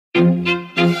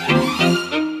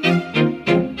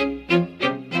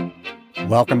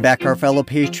Welcome back, our fellow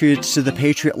patriots, to the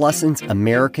Patriot Lessons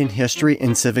American History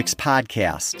and Civics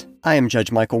podcast. I am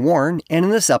Judge Michael Warren, and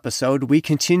in this episode, we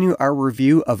continue our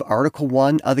review of Article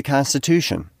 1 of the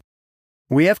Constitution.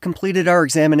 We have completed our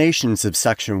examinations of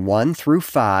Section 1 through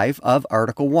 5 of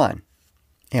Article 1.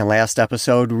 In last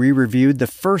episode, we reviewed the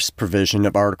first provision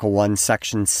of Article 1,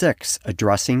 Section 6,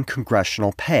 addressing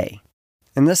congressional pay.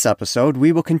 In this episode,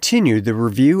 we will continue the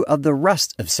review of the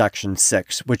rest of Section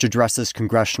 6, which addresses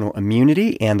congressional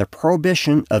immunity and the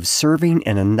prohibition of serving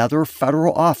in another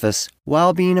federal office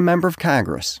while being a member of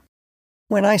Congress.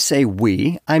 When I say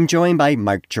we, I'm joined by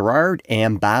Mike Gerard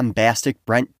and bombastic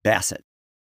Brent Bassett.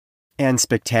 And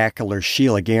spectacular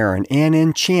Sheila Guerin and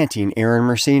enchanting Aaron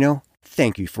Mercino,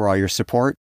 thank you for all your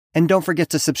support, and don't forget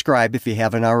to subscribe if you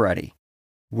haven't already.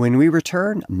 When we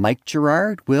return, Mike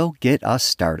Gerard will get us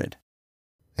started.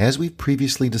 As we've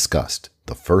previously discussed,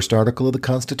 the first article of the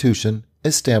Constitution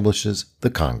establishes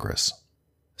the Congress.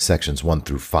 Sections 1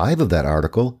 through 5 of that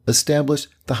article establish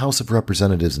the House of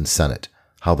Representatives and Senate,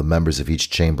 how the members of each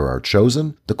chamber are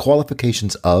chosen, the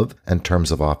qualifications of and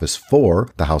terms of office for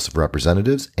the House of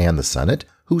Representatives and the Senate,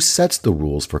 who sets the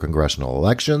rules for congressional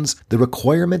elections, the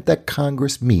requirement that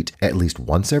Congress meet at least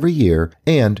once every year,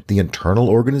 and the internal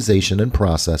organization and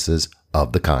processes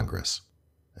of the Congress.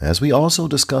 As we also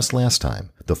discussed last time,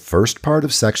 the first part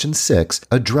of Section 6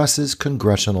 addresses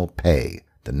congressional pay.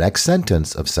 The next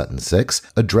sentence of Sentence 6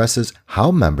 addresses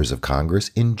how members of Congress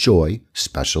enjoy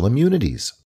special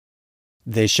immunities.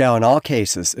 They shall in all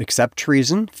cases, except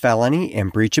treason, felony,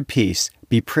 and breach of peace,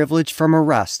 be privileged from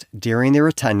arrest during their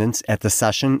attendance at the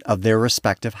session of their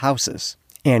respective houses,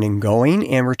 and in going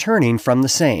and returning from the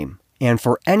same, and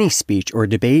for any speech or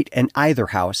debate in either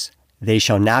house, they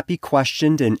shall not be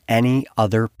questioned in any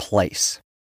other place.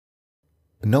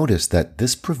 Notice that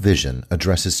this provision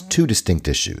addresses two distinct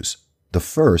issues. The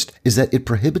first is that it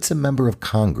prohibits a member of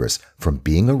Congress from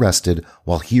being arrested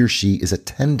while he or she is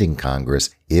attending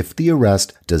Congress if the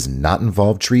arrest does not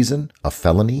involve treason, a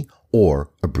felony,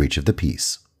 or a breach of the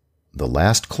peace. The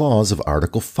last clause of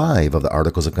Article 5 of the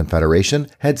Articles of Confederation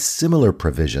had similar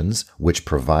provisions which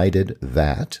provided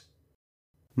that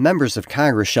members of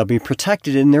Congress shall be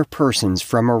protected in their persons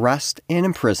from arrest and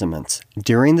imprisonments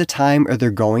during the time of their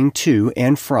going to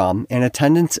and from and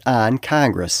attendance on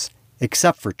Congress,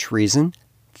 except for treason,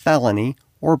 felony,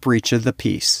 or breach of the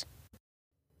peace.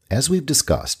 As we've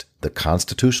discussed, the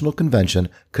Constitutional Convention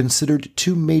considered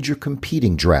two major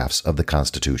competing drafts of the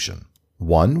Constitution.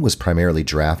 One was primarily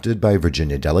drafted by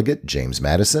Virginia delegate James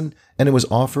Madison, and it was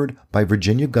offered by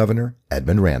Virginia Governor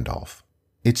Edmund Randolph.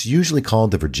 It's usually called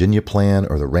the Virginia Plan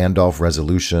or the Randolph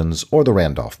Resolutions or the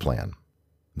Randolph Plan.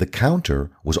 The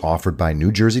counter was offered by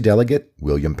New Jersey delegate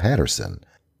William Patterson,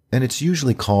 and it's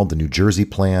usually called the New Jersey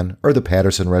Plan or the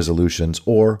Patterson Resolutions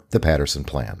or the Patterson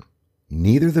Plan.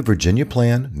 Neither the Virginia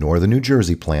Plan nor the New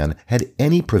Jersey Plan had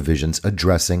any provisions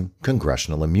addressing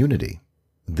congressional immunity.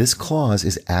 This clause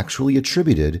is actually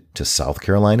attributed to South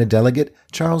Carolina delegate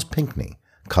Charles Pinckney,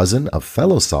 cousin of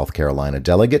fellow South Carolina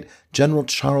delegate General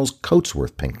Charles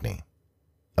Cotesworth Pinckney.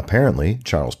 Apparently,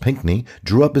 Charles Pinckney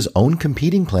drew up his own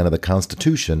competing plan of the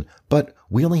Constitution, but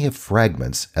we only have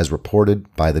fragments as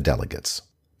reported by the delegates.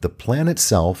 The plan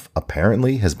itself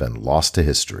apparently has been lost to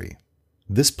history.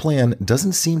 This plan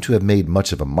doesn't seem to have made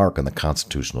much of a mark on the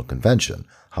Constitutional Convention.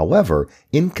 However,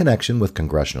 in connection with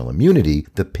congressional immunity,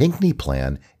 the Pinckney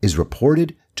plan is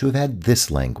reported to have had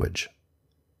this language.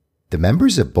 The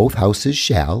members of both houses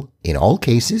shall, in all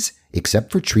cases, except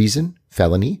for treason,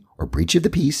 felony, or breach of the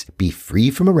peace, be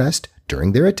free from arrest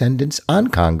during their attendance on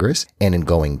Congress and in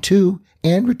going to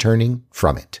and returning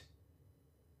from it.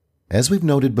 As we've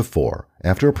noted before,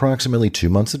 after approximately 2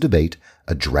 months of debate,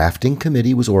 a drafting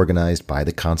committee was organized by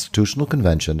the Constitutional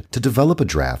Convention to develop a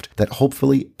draft that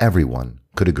hopefully everyone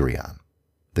could agree on.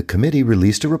 The committee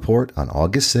released a report on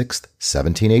August 6,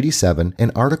 1787,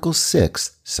 and Article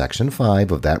 6, Section 5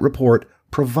 of that report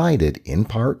provided, in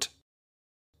part,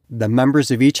 the members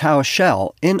of each house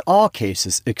shall, in all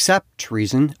cases except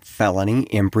treason, felony,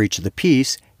 and breach of the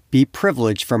peace, be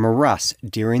privileged from arrest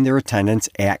during their attendance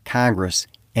at Congress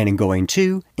and in going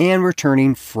to and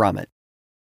returning from it.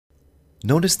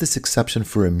 Notice this exception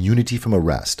for immunity from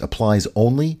arrest applies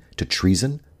only to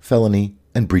treason, felony,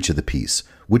 and breach of the peace,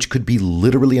 which could be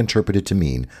literally interpreted to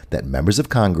mean that members of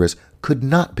Congress could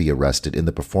not be arrested in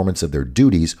the performance of their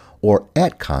duties or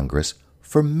at Congress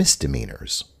for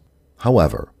misdemeanors.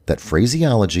 However, that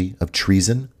phraseology of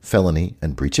treason, felony,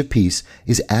 and breach of peace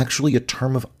is actually a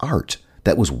term of art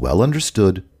that was well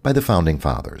understood by the Founding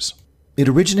Fathers. It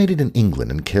originated in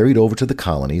England and carried over to the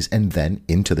colonies and then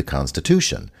into the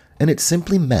Constitution, and it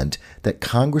simply meant that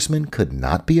congressmen could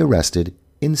not be arrested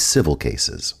in civil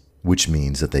cases, which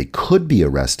means that they could be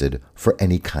arrested for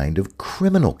any kind of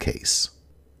criminal case.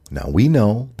 Now, we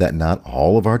know that not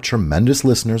all of our tremendous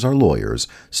listeners are lawyers,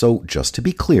 so just to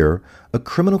be clear, a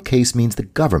criminal case means the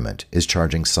government is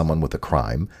charging someone with a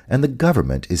crime, and the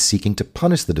government is seeking to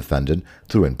punish the defendant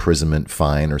through imprisonment,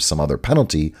 fine, or some other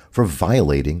penalty for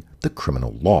violating the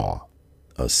criminal law.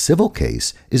 A civil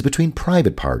case is between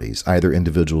private parties, either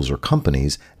individuals or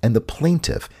companies, and the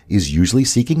plaintiff is usually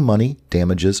seeking money,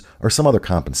 damages, or some other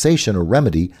compensation or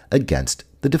remedy against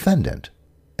the defendant.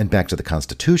 And back to the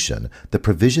Constitution, the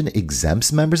provision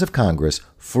exempts members of Congress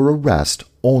for arrest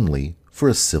only for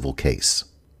a civil case.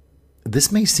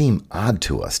 This may seem odd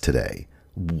to us today.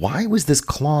 Why was this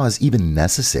clause even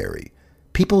necessary?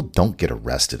 People don't get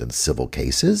arrested in civil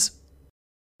cases.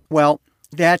 Well,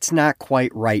 that's not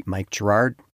quite right, Mike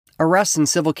Gerard. Arrests in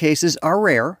civil cases are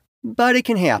rare, but it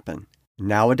can happen.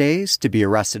 Nowadays, to be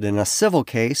arrested in a civil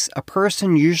case, a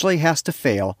person usually has to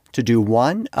fail to do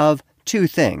one of two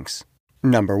things.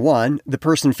 Number one, the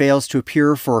person fails to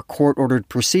appear for a court-ordered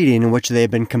proceeding in which they have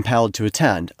been compelled to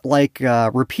attend, like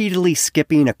repeatedly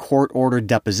skipping a court-ordered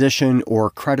deposition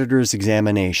or creditor's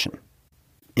examination.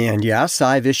 And yes,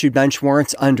 I've issued bench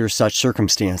warrants under such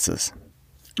circumstances.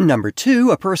 Number two,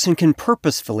 a person can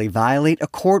purposefully violate a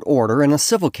court order in a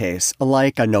civil case,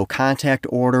 like a no-contact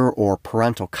order or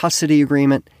parental custody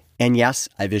agreement, and yes,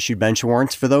 I've issued bench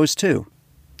warrants for those too.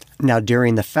 Now,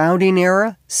 during the founding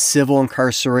era, civil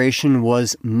incarceration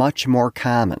was much more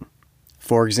common.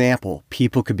 For example,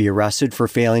 people could be arrested for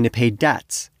failing to pay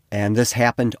debts, and this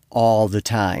happened all the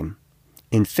time.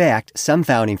 In fact, some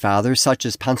founding fathers, such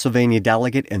as Pennsylvania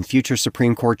delegate and future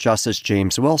Supreme Court Justice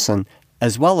James Wilson,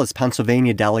 as well as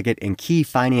Pennsylvania delegate and key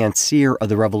financier of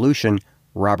the Revolution,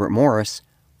 Robert Morris,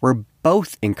 were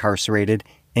both incarcerated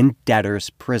in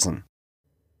debtor's prison.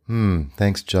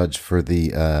 Thanks, Judge, for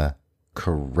the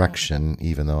correction,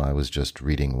 even though I was just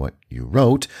reading what you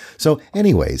wrote. So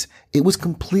anyways, it was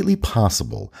completely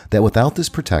possible that without this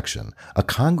protection, a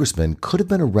congressman could have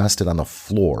been arrested on the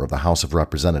floor of the House of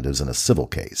Representatives in a civil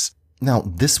case. Now,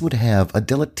 this would have a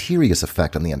deleterious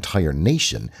effect on the entire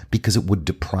nation because it would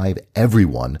deprive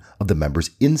everyone of the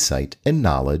members' insight and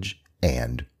knowledge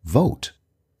and vote.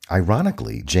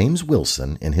 Ironically, James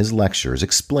Wilson, in his lectures,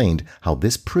 explained how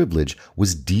this privilege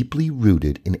was deeply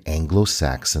rooted in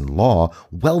Anglo-Saxon law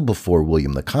well before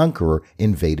William the Conqueror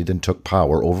invaded and took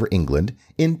power over England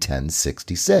in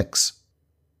 1066.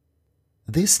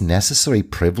 This necessary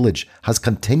privilege has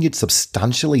continued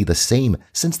substantially the same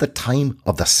since the time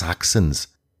of the Saxons.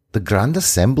 The Grand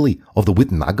Assembly of the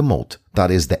Witenagemot, that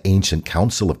is the ancient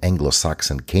council of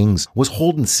Anglo-Saxon kings, was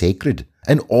holden sacred,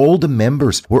 and all the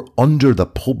members were under the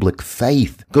public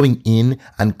faith, going in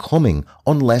and coming,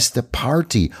 unless the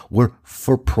party were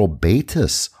for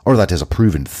probatus, or that is a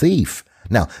proven thief.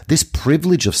 Now, this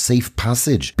privilege of safe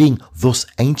passage, being thus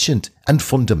ancient and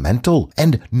fundamental,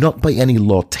 and not by any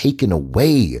law taken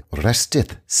away,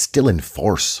 resteth still in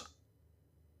force.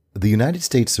 The United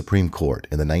States Supreme Court,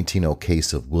 in the 1900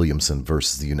 case of Williamson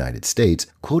versus the United States,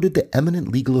 quoted the eminent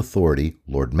legal authority,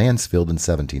 Lord Mansfield in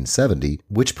 1770,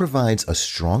 which provides a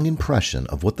strong impression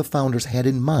of what the founders had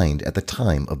in mind at the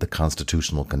time of the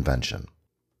Constitutional Convention.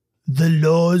 The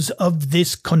laws of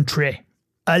this country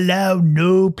allow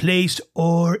no place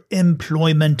or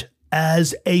employment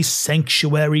as a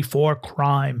sanctuary for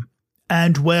crime,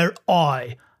 and where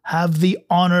I have the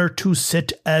honor to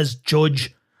sit as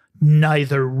judge,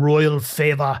 neither royal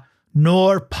favour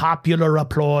nor popular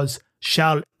applause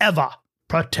shall ever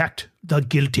protect the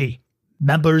guilty.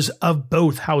 Members of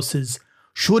both houses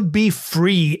should be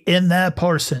free in their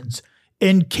persons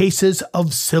in cases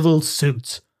of civil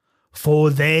suits, for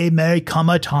they may come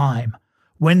a time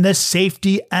when the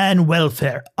safety and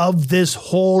welfare of this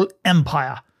whole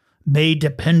empire may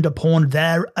depend upon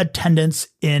their attendance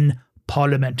in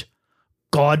Parliament.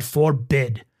 God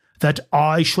forbid that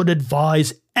I should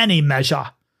advise any measure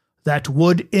that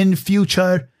would in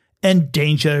future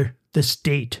endanger the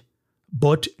state.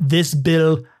 But this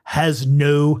bill has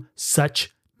no such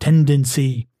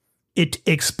tendency. It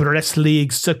expressly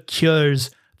secures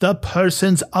the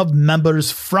persons of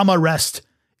members from arrest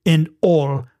in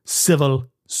all civil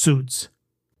suits.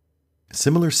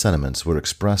 Similar sentiments were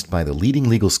expressed by the leading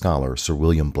legal scholar Sir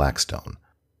William Blackstone.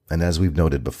 And as we've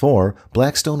noted before,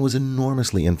 Blackstone was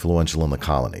enormously influential in the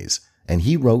colonies, and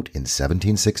he wrote in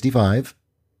 1765,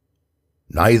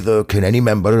 "Neither can any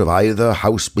member of either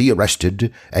house be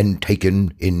arrested and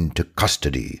taken into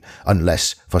custody,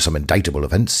 unless for some indictable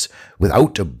offence,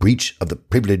 without a breach of the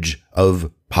privilege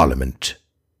of Parliament.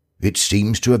 It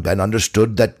seems to have been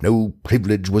understood that no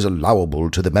privilege was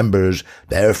allowable to the members,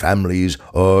 their families,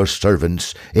 or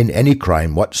servants in any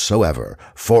crime whatsoever,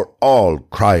 for all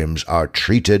crimes are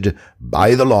treated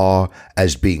by the law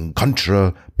as being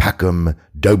contra pacem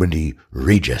domini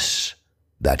regis,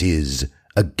 that is,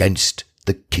 against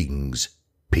the king's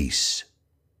peace.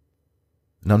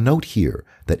 Now note here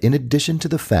that in addition to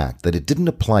the fact that it didn't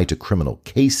apply to criminal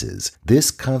cases, this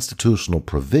constitutional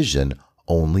provision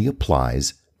only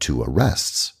applies to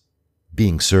arrests.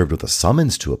 Being served with a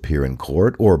summons to appear in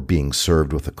court or being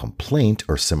served with a complaint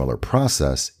or similar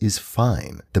process is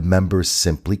fine. The members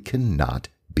simply cannot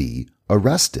be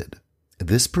arrested.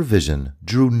 This provision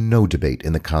drew no debate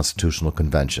in the Constitutional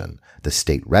Convention, the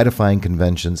state ratifying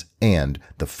conventions, and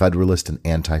the Federalist and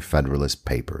Anti-Federalist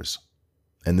papers.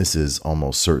 And this is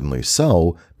almost certainly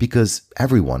so because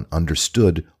everyone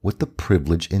understood what the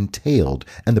privilege entailed,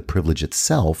 and the privilege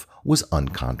itself was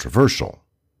uncontroversial.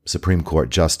 Supreme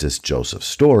Court Justice Joseph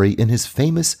Story, in his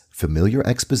famous Familiar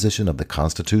Exposition of the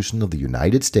Constitution of the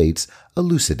United States,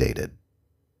 elucidated.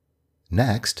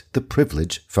 Next, the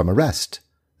privilege from arrest.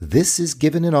 This is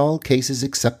given in all cases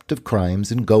except of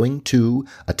crimes in going to,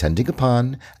 attending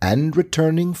upon, and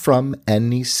returning from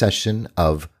any session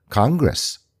of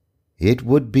Congress. It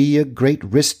would be a great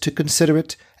risk to consider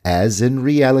it, as in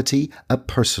reality, a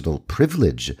personal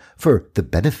privilege for the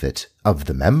benefit of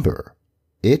the member.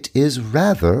 It is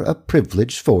rather a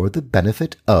privilege for the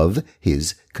benefit of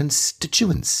his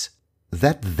constituents,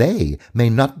 that they may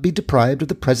not be deprived of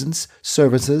the presence,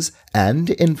 services,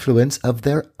 and influence of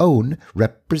their own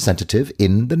representative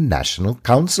in the national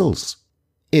councils.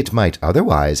 It might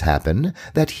otherwise happen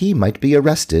that he might be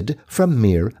arrested from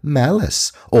mere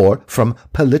malice, or from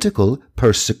political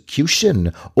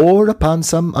persecution, or upon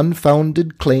some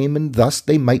unfounded claim, and thus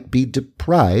they might be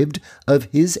deprived of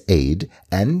his aid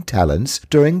and talents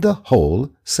during the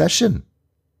whole session.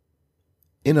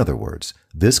 In other words,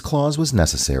 this clause was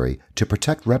necessary to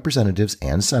protect representatives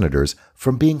and senators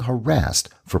from being harassed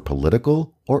for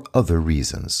political or other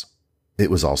reasons. It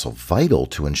was also vital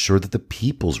to ensure that the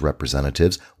people's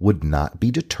representatives would not be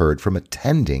deterred from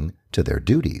attending to their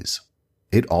duties.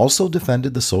 It also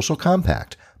defended the social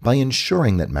compact by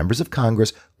ensuring that members of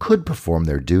Congress could perform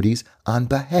their duties on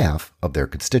behalf of their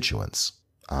constituents.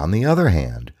 On the other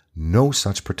hand, no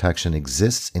such protection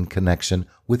exists in connection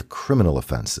with criminal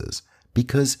offenses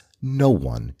because no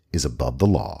one is above the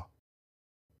law.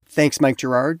 Thanks, Mike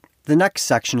Gerard. The next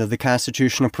section of the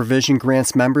constitutional provision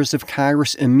grants members of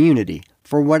Congress immunity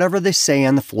for whatever they say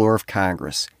on the floor of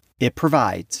Congress. It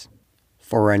provides,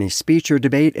 for any speech or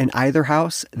debate in either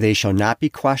house, they shall not be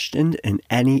questioned in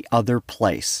any other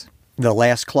place. The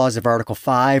last clause of Article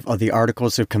 5 of the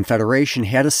Articles of Confederation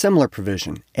had a similar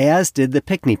provision, as did the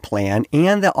Pinckney Plan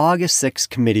and the August 6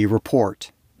 committee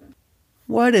report.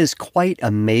 What is quite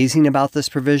amazing about this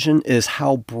provision is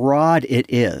how broad it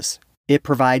is. It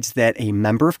provides that a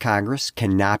member of Congress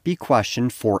cannot be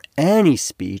questioned for any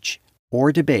speech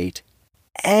or debate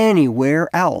anywhere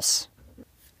else.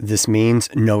 This means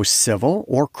no civil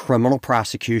or criminal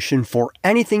prosecution for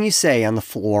anything you say on the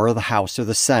floor of the House or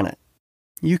the Senate.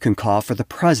 You can call for the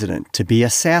president to be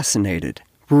assassinated,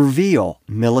 reveal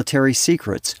military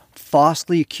secrets,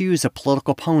 falsely accuse a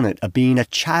political opponent of being a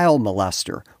child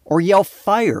molester, or yell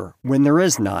fire when there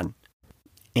is none.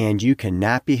 And you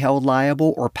cannot be held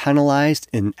liable or penalized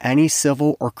in any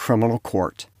civil or criminal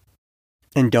court.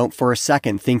 And don't for a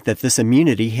second think that this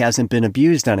immunity hasn't been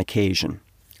abused on occasion.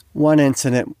 One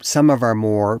incident some of our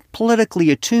more politically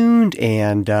attuned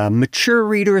and mature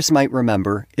readers might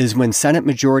remember is when Senate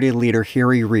Majority Leader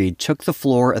Harry Reid took the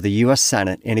floor of the U.S.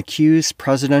 Senate and accused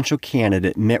presidential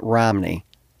candidate Mitt Romney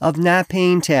of not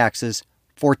paying taxes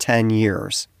for 10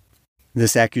 years.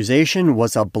 This accusation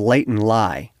was a blatant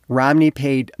lie. Romney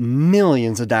paid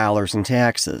millions of dollars in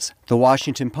taxes. The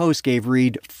Washington Post gave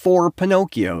Reid 4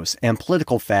 Pinocchios, and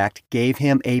Political Fact gave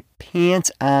him a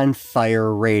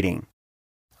pants-on-fire rating.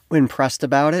 When pressed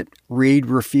about it, Reid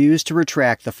refused to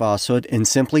retract the falsehood and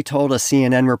simply told a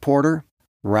CNN reporter,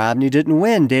 "Romney didn't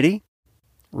win, did he?"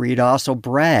 Reid also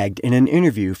bragged in an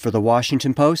interview for the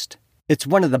Washington Post, "It's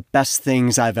one of the best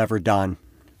things I've ever done."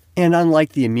 And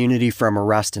unlike the immunity from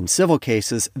arrest in civil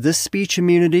cases, this speech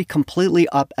immunity completely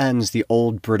upends the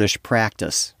old British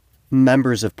practice.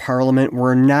 Members of Parliament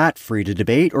were not free to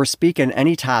debate or speak on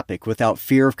any topic without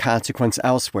fear of consequence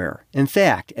elsewhere. In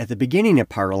fact, at the beginning of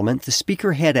Parliament, the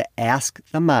Speaker had to ask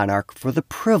the monarch for the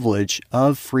privilege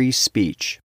of free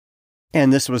speech.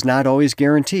 And this was not always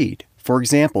guaranteed. For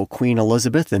example, Queen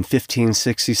Elizabeth in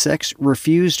 1566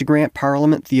 refused to grant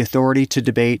Parliament the authority to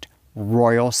debate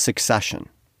royal succession.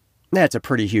 That's a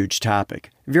pretty huge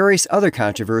topic. Various other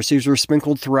controversies were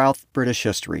sprinkled throughout British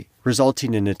history,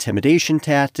 resulting in intimidation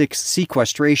tactics,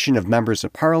 sequestration of members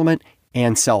of Parliament,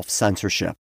 and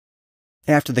self-censorship.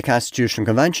 After the Constitutional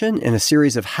Convention, in a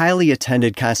series of highly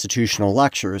attended constitutional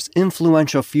lectures,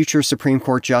 influential future Supreme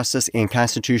Court Justice and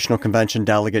Constitutional Convention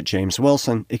delegate James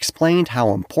Wilson explained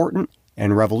how important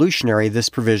and revolutionary this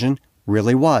provision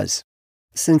really was.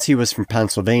 Since he was from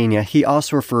Pennsylvania, he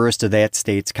also refers to that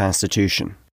state's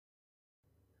constitution.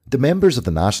 The members of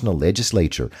the national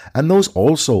legislature, and those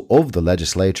also of the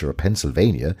legislature of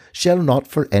Pennsylvania, shall not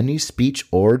for any speech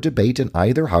or debate in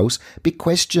either house be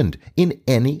questioned in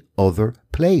any other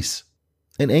place.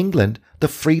 In England, the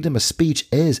freedom of speech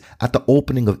is, at the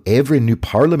opening of every new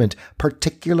parliament,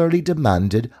 particularly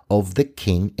demanded of the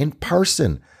King in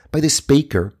person, by the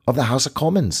Speaker of the House of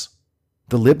Commons.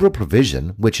 The liberal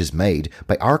provision which is made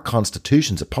by our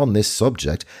constitutions upon this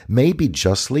subject may be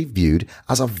justly viewed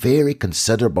as a very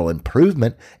considerable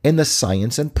improvement in the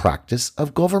science and practice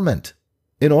of government.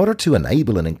 In order to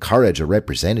enable and encourage a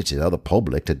representative of the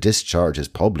public to discharge his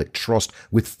public trust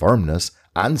with firmness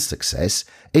and success,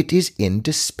 it is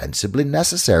indispensably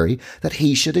necessary that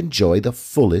he should enjoy the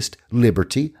fullest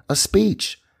liberty of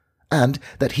speech, and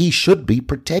that he should be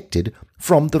protected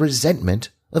from the resentment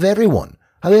of everyone,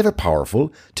 however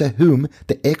powerful, to whom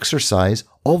the exercise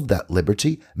of that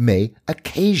liberty may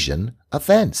occasion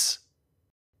offence.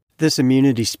 This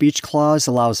immunity speech clause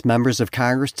allows members of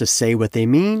Congress to say what they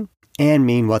mean and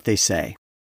mean what they say.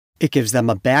 It gives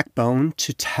them a backbone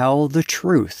to tell the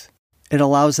truth. It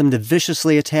allows them to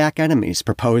viciously attack enemies,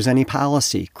 propose any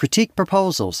policy, critique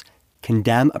proposals,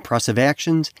 condemn oppressive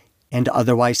actions, and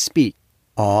otherwise speak,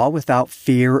 all without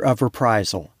fear of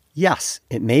reprisal. Yes,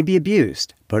 it may be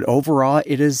abused, but overall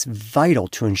it is vital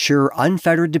to ensure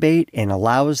unfettered debate and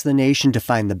allows the nation to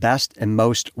find the best and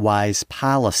most wise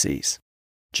policies.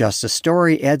 Justice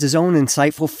Story adds his own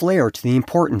insightful flair to the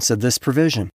importance of this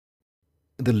provision.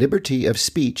 The liberty of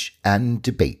speech and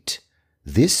debate.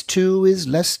 This too is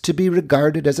less to be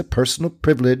regarded as a personal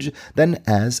privilege than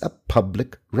as a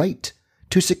public right,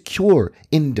 to secure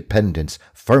independence,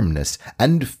 firmness,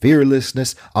 and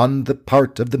fearlessness on the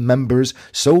part of the members,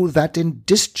 so that in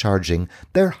discharging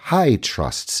their high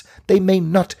trusts they may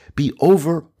not be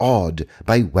overawed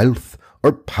by wealth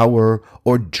or power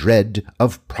or dread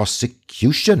of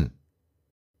prosecution.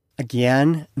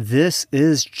 Again, this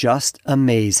is just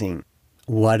amazing.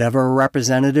 Whatever a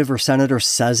representative or senator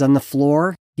says on the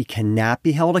floor, he cannot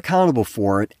be held accountable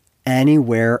for it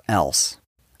anywhere else.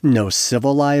 No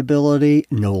civil liability,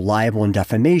 no libel and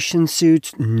defamation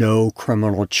suits, no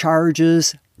criminal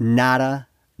charges, nada,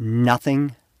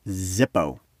 nothing,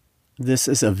 zippo. This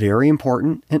is a very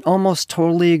important and almost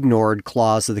totally ignored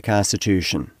clause of the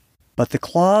Constitution. But the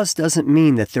clause doesn't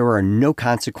mean that there are no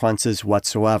consequences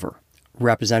whatsoever.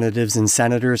 Representatives and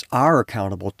senators are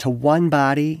accountable to one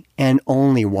body and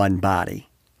only one body,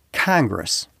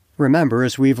 Congress. Remember,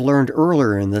 as we've learned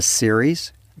earlier in this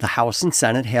series, the House and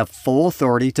Senate have full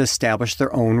authority to establish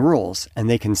their own rules, and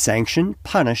they can sanction,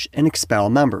 punish, and expel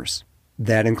members.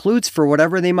 That includes for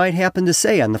whatever they might happen to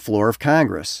say on the floor of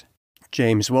Congress.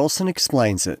 James Wilson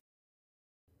explains it.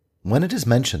 When it is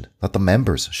mentioned that the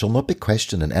members shall not be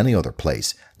questioned in any other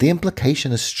place, the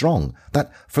implication is strong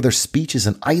that for their speeches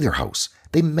in either house,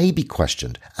 they may be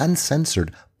questioned and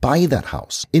censored by that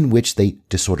house in which they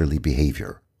disorderly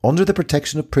behaviour. Under the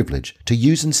protection of privilege, to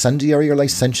use incendiary or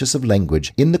licentious of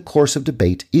language in the course of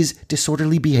debate is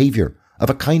disorderly behaviour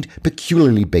of a kind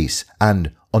peculiarly base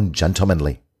and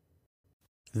ungentlemanly.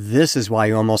 This is why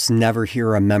you almost never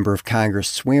hear a member of Congress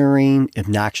swearing,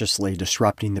 obnoxiously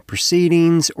disrupting the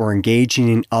proceedings, or engaging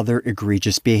in other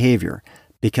egregious behavior,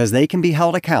 because they can be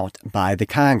held accountable by the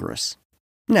Congress.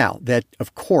 Now, that,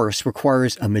 of course,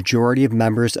 requires a majority of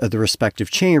members of the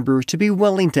respective chamber to be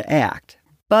willing to act.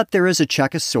 But there is a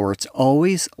check of sorts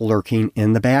always lurking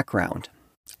in the background.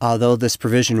 Although this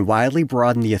provision widely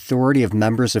broadened the authority of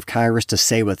members of Congress to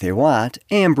say what they want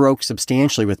and broke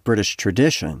substantially with British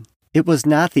tradition, it was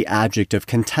not the object of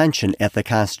contention at the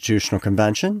Constitutional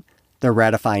Convention, the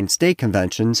ratifying state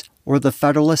conventions, or the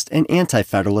Federalist and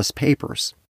Anti-Federalist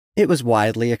papers. It was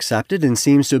widely accepted and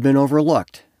seems to have been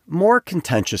overlooked. More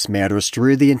contentious matters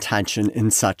drew the attention in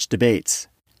such debates.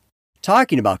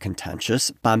 Talking about contentious,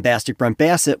 bombastic Brent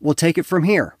Bassett will take it from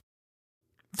here.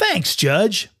 Thanks,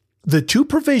 Judge. The two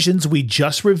provisions we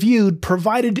just reviewed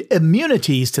provided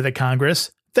immunities to the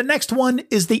Congress. The next one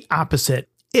is the opposite.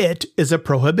 It is a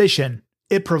prohibition.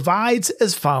 It provides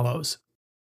as follows.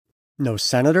 No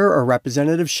senator or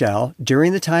representative shall,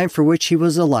 during the time for which he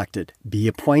was elected, be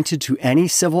appointed to any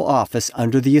civil office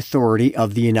under the authority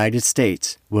of the United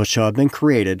States, which shall have been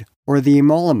created, or the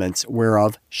emoluments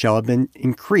whereof shall have been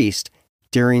increased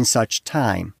during such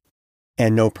time.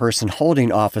 And no person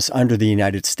holding office under the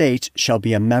United States shall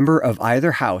be a member of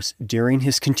either house during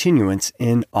his continuance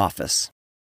in office.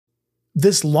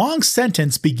 This long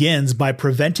sentence begins by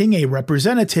preventing a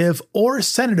representative or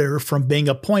senator from being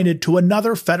appointed to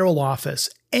another federal office,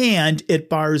 and it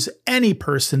bars any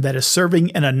person that is serving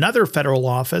in another federal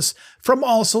office from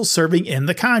also serving in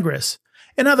the Congress.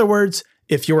 In other words,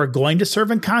 if you are going to serve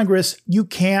in Congress, you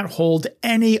can't hold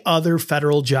any other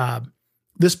federal job.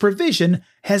 This provision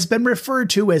has been referred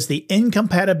to as the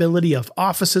Incompatibility of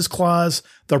Offices Clause,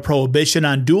 the Prohibition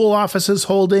on Dual Offices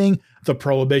Holding, the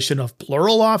Prohibition of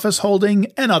Plural Office Holding,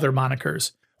 and other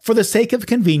monikers. For the sake of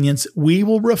convenience, we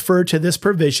will refer to this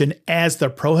provision as the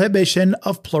Prohibition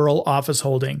of Plural Office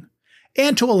Holding.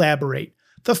 And to elaborate,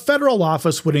 the federal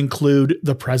office would include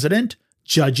the President,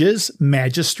 judges,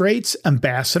 magistrates,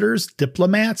 ambassadors,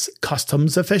 diplomats,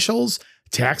 customs officials,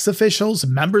 tax officials,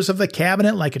 members of the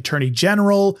cabinet like Attorney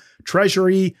General,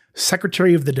 Treasury,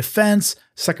 Secretary of the Defense,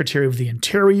 Secretary of the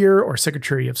Interior, or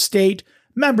Secretary of State,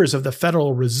 members of the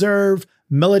Federal Reserve,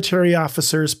 military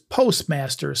officers,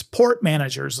 postmasters, port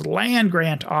managers, land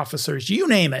grant officers, you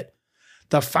name it.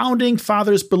 The Founding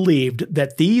Fathers believed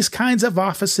that these kinds of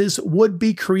offices would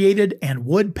be created and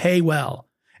would pay well.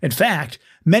 In fact,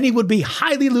 many would be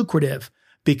highly lucrative.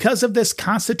 Because of this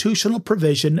constitutional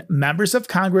provision, members of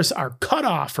Congress are cut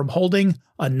off from holding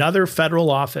another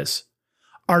federal office.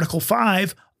 Article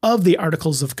 5 of the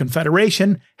Articles of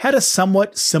Confederation had a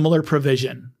somewhat similar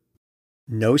provision.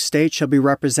 No state shall be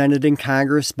represented in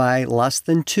Congress by less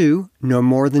than 2, nor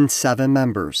more than 7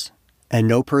 members. And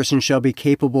no person shall be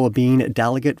capable of being a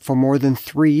delegate for more than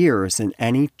 3 years in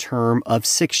any term of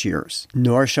 6 years.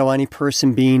 Nor shall any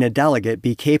person being a delegate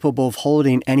be capable of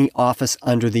holding any office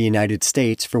under the United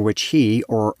States for which he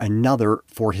or another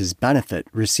for his benefit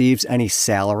receives any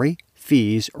salary,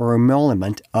 fees, or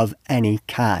emolument of any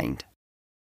kind.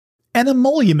 An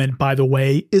emolument, by the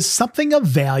way, is something of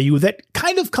value that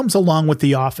kind of comes along with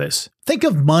the office. Think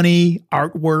of money,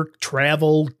 artwork,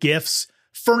 travel, gifts,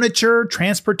 furniture,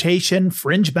 transportation,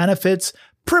 fringe benefits,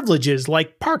 privileges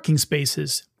like parking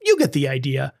spaces. You get the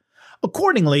idea.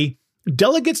 Accordingly,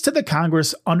 delegates to the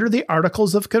Congress under the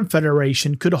Articles of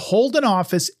Confederation could hold an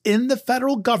office in the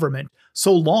federal government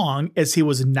so long as he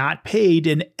was not paid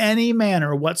in any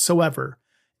manner whatsoever.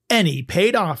 Any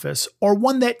paid office, or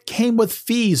one that came with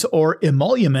fees or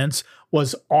emoluments,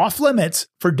 was off limits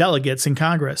for delegates in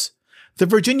Congress. The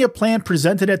Virginia plan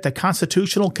presented at the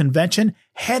Constitutional Convention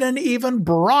had an even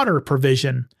broader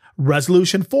provision.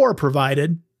 Resolution 4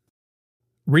 provided,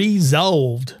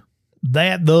 resolved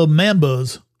that the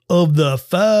members of the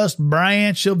first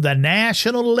branch of the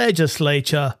national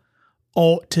legislature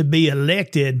ought to be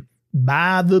elected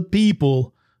by the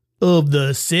people of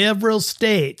the several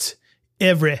states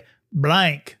every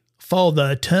blank for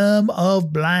the term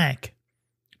of blank,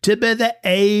 to be the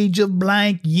age of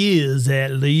blank years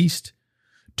at least,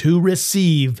 to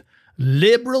receive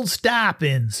liberal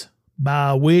stipends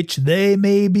by which they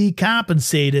may be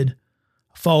compensated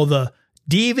for the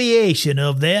deviation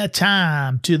of their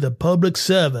time to the public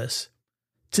service,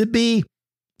 to be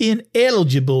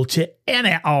ineligible to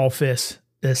any office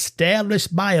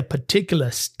established by a particular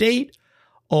state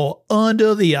or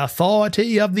under the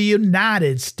authority of the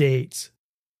United States,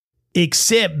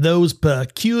 except those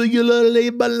peculiarly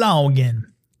belonging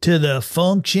to the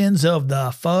functions of the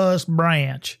first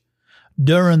branch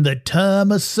during the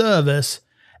term of service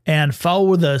and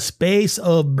for the space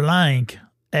of blank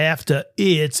after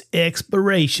its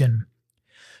expiration,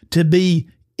 to be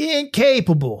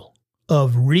incapable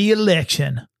of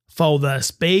re-election for the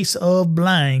space of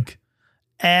blank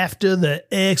after the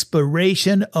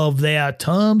expiration of their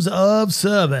terms of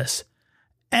service,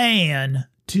 and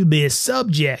to be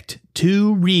subject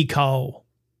to recall.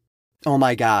 Oh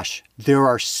my gosh, there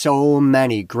are so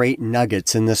many great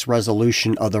nuggets in this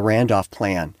resolution of the Randolph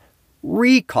Plan.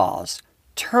 Recalls,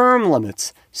 term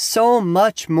limits, so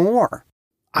much more.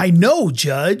 I know,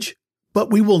 Judge,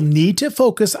 but we will need to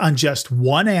focus on just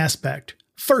one aspect.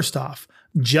 First off,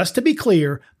 just to be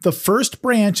clear, the first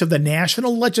branch of the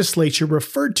national legislature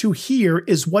referred to here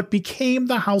is what became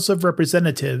the House of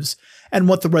Representatives, and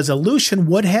what the resolution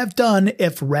would have done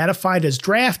if ratified as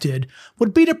drafted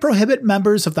would be to prohibit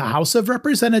members of the House of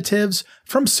Representatives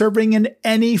from serving in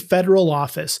any federal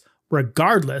office,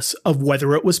 regardless of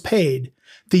whether it was paid.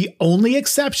 The only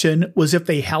exception was if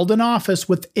they held an office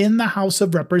within the House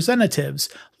of Representatives,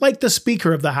 like the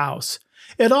Speaker of the House.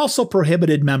 It also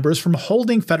prohibited members from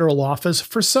holding federal office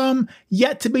for some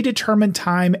yet-to-be-determined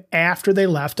time after they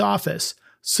left office,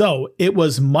 so it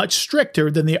was much stricter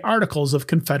than the Articles of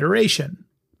Confederation.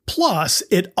 Plus,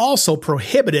 it also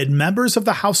prohibited members of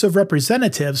the House of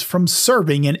Representatives from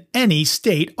serving in any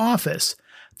state office.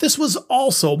 This was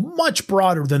also much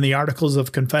broader than the Articles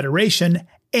of Confederation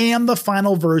and the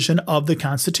final version of the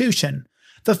Constitution.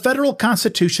 The federal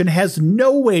Constitution has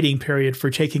no waiting period for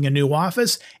taking a new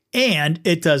office, and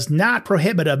it does not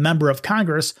prohibit a member of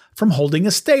Congress from holding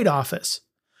a state office.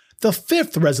 The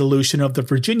fifth resolution of the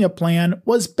Virginia Plan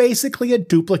was basically a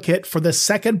duplicate for the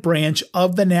second branch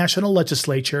of the national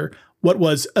legislature, what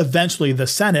was eventually the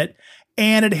Senate,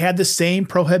 and it had the same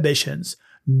prohibitions.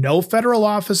 No federal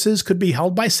offices could be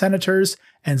held by senators,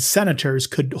 and senators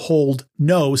could hold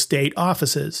no state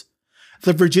offices.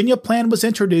 The Virginia Plan was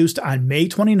introduced on May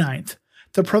 29th.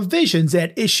 The provisions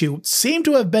at issue seem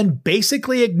to have been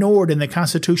basically ignored in the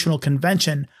Constitutional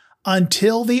Convention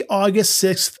until the August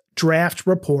 6th draft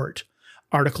report.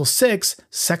 Article 6,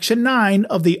 Section 9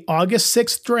 of the August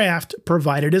 6th draft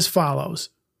provided as follows.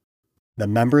 The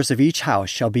members of each house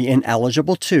shall be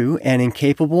ineligible to and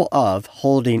incapable of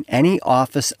holding any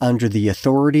office under the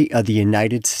authority of the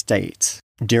United States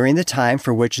during the time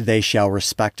for which they shall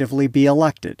respectively be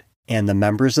elected, and the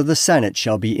members of the Senate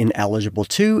shall be ineligible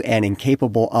to and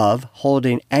incapable of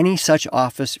holding any such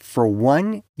office for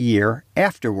 1 year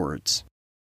afterwards.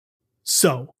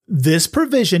 So, this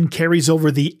provision carries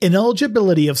over the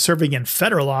ineligibility of serving in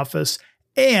federal office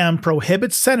and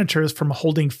prohibits senators from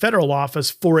holding federal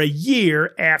office for a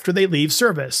year after they leave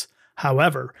service.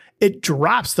 However, it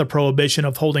drops the prohibition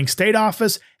of holding state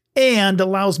office and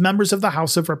allows members of the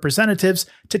House of Representatives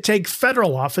to take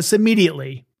federal office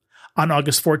immediately. On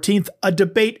August 14th, a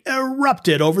debate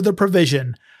erupted over the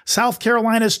provision. South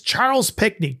Carolina's Charles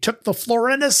Pinckney took the floor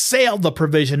and assailed the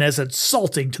provision as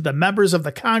insulting to the members of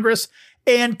the Congress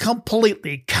and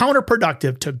completely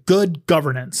counterproductive to good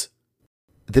governance.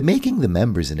 The making the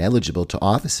members ineligible to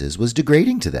offices was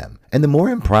degrading to them, and the more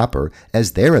improper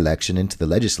as their election into the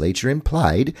legislature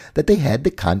implied that they had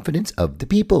the confidence of the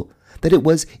people, that it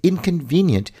was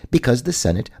inconvenient because the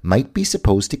Senate might be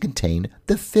supposed to contain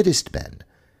the fittest men.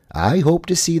 I hope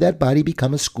to see that body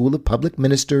become a school of public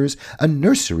ministers, a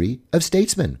nursery of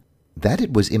statesmen. That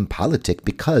it was impolitic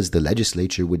because the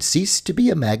legislature would cease to be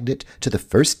a magnet to the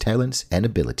first talents and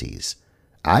abilities.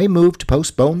 I move to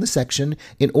postpone the section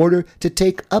in order to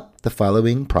take up the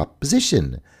following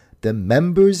proposition. The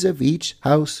members of each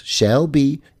house shall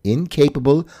be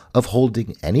incapable of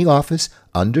holding any office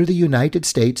under the United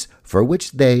States for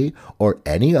which they, or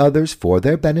any others for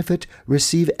their benefit,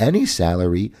 receive any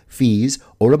salary, fees,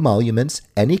 or emoluments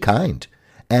any kind,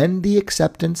 and the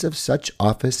acceptance of such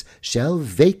office shall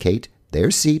vacate their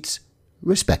seats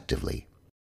respectively.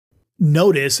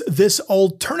 Notice this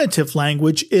alternative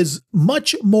language is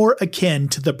much more akin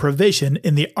to the provision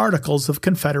in the Articles of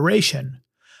Confederation.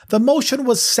 The motion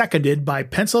was seconded by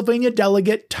Pennsylvania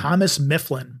Delegate Thomas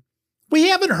Mifflin. We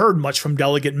haven't heard much from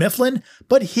Delegate Mifflin,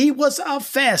 but he was a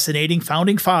fascinating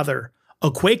founding father. A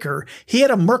Quaker, he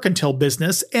had a mercantile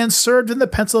business and served in the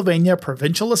Pennsylvania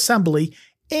Provincial Assembly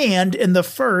and in the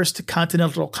First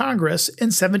Continental Congress in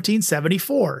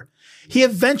 1774. He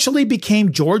eventually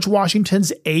became George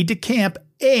Washington's aide-de-camp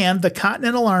and the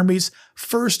Continental Army's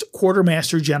first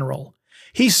quartermaster general.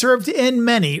 He served in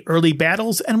many early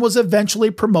battles and was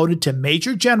eventually promoted to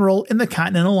Major General in the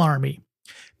Continental Army.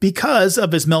 Because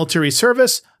of his military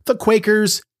service, the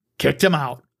Quakers kicked him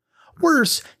out.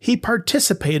 Worse, he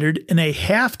participated in a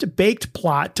half-baked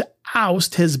plot to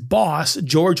oust his boss,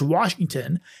 George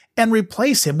Washington, and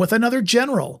replace him with another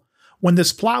general. When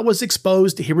this plot was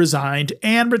exposed, he resigned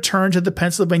and returned to the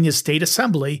Pennsylvania State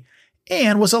Assembly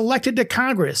and was elected to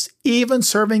Congress, even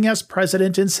serving as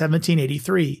president in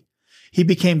 1783. He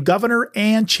became governor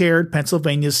and chaired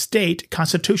Pennsylvania's State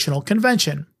Constitutional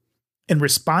Convention. In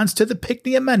response to the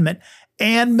Pinckney Amendment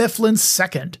and Mifflin's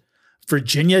second,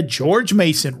 Virginia George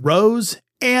Mason rose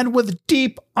and with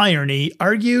deep irony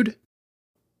argued,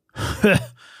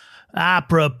 I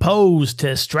propose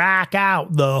to strike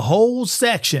out the whole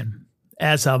section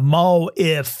as a more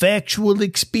effectual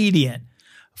expedient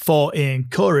for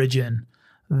encouraging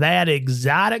that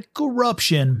exotic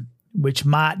corruption which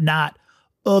might not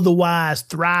otherwise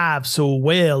thrive so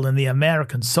well in the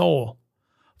American soil,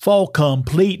 for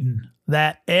completing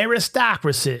that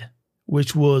aristocracy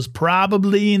which was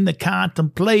probably in the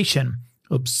contemplation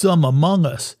of some among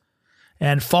us,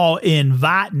 and for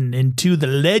inviting into the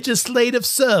legislative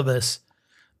service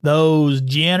those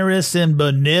generous and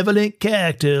benevolent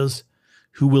characters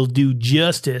who will do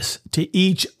justice to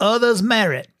each other's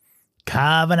merit,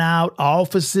 carving out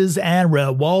offices and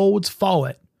rewards for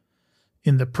it.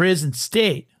 In the present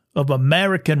state of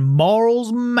American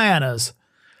morals and manners,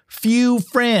 few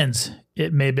friends,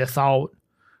 it may be thought,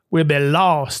 will be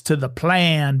lost to the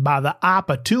plan by the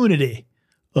opportunity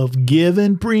of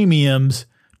giving premiums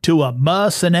to a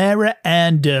mercenary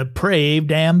and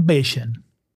depraved ambition.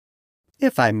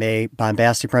 If I may,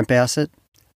 Bombastic Brent Bassett,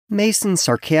 Mason's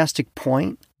sarcastic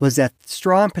point was that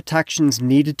strong protections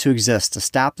needed to exist to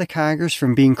stop the Congress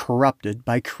from being corrupted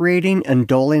by creating and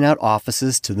doling out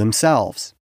offices to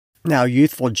themselves. Now,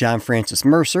 youthful John Francis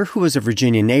Mercer, who was a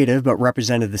Virginia native but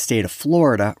represented the state of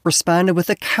Florida, responded with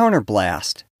a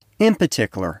counterblast. In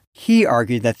particular, he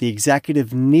argued that the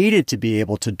executive needed to be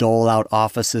able to dole out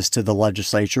offices to the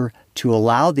legislature to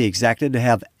allow the executive to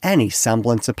have any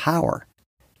semblance of power.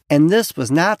 And this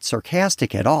was not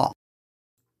sarcastic at all.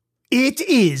 It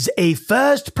is a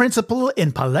first principle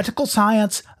in political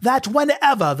science that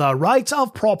whenever the rights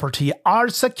of property are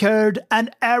secured, an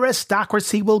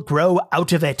aristocracy will grow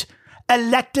out of it.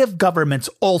 Elective governments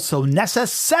also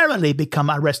necessarily become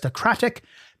aristocratic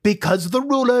because the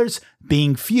rulers,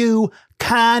 being few,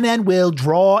 can and will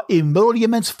draw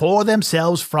emoluments for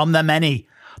themselves from the many.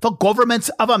 The governments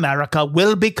of America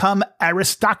will become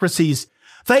aristocracies.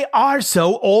 They are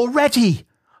so already.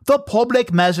 The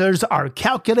public measures are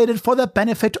calculated for the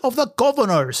benefit of the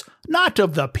governors, not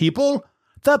of the people.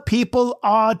 The people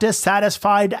are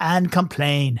dissatisfied and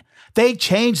complain. They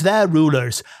change their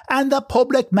rulers, and the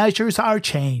public measures are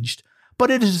changed. But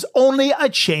it is only a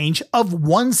change of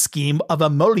one scheme of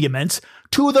emoluments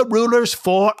to the rulers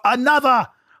for another.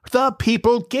 The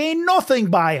people gain nothing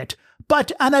by it,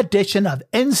 but an addition of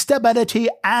instability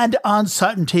and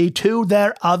uncertainty to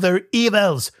their other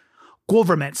evils.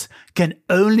 Governments can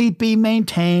only be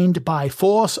maintained by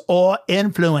force or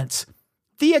influence.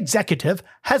 The executive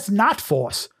has not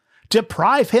force.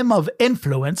 Deprive him of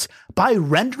influence by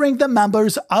rendering the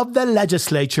members of the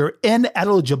legislature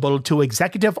ineligible to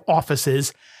executive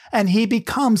offices, and he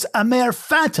becomes a mere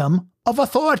phantom of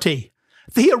authority.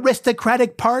 The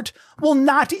aristocratic part will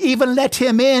not even let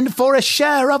him in for a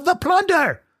share of the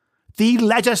plunder. The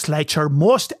legislature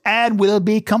must and will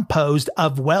be composed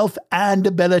of wealth and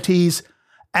abilities,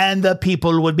 and the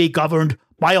people would be governed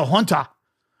by a junta.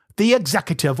 The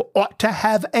executive ought to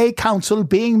have a council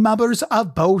being members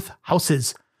of both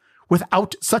houses.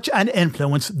 Without such an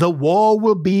influence, the war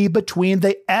will be between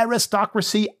the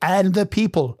aristocracy and the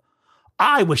people.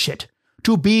 I wish it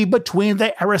to be between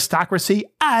the aristocracy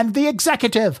and the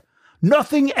executive.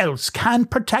 Nothing else can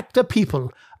protect the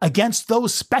people against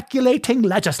those speculating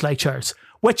legislatures,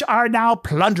 which are now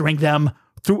plundering them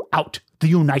throughout the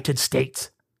United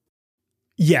States.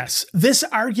 Yes, this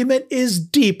argument is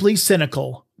deeply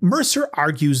cynical. Mercer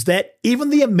argues that even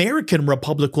the American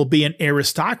Republic will be an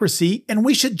aristocracy, and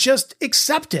we should just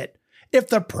accept it. If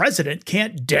the president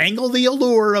can't dangle the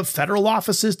allure of federal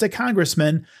offices to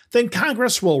congressmen, then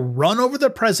Congress will run over the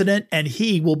president and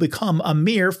he will become a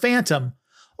mere phantom.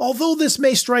 Although this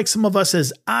may strike some of us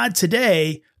as odd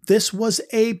today, this was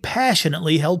a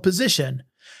passionately held position.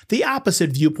 The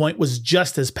opposite viewpoint was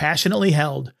just as passionately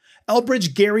held.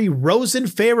 Elbridge Gerry rose in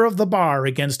favor of the bar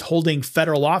against holding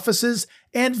federal offices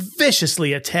and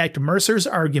viciously attacked Mercer's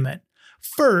argument.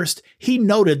 First, he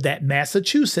noted that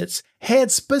Massachusetts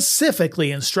had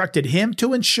specifically instructed him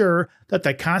to ensure that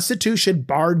the Constitution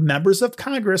barred members of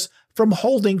Congress from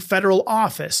holding federal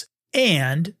office,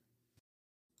 and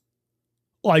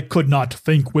I could not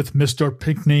think with Mr.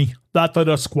 Pinckney that the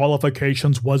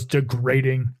disqualifications was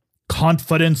degrading.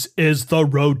 Confidence is the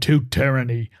road to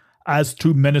tyranny. As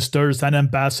to ministers and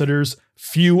ambassadors,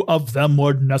 few of them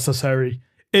were necessary.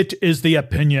 It is the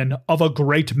opinion of a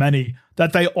great many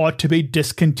that they ought to be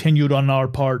discontinued on our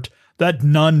part, that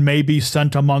none may be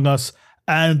sent among us,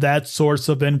 and that source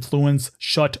of influence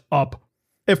shut up.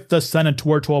 If the Senate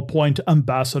were to appoint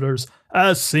ambassadors,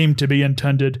 as seemed to be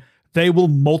intended, they will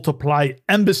multiply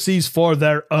embassies for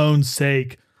their own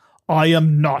sake. I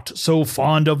am not so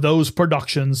fond of those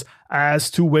productions as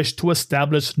to wish to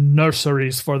establish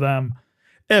nurseries for them.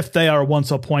 If they are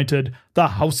once appointed, the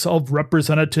House of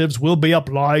Representatives will be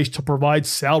obliged to provide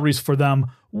salaries for them,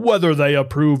 whether they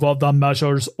approve of the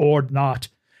measures or not.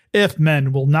 If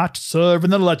men will not serve in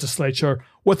the legislature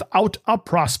without a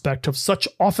prospect of such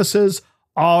offices,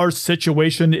 our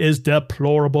situation is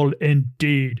deplorable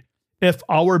indeed. If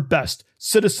our best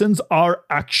citizens are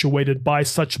actuated by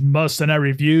such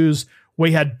mercenary views,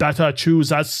 we had better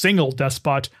choose a single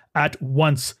despot at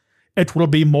once. It will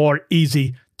be more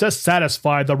easy to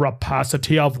satisfy the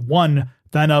rapacity of one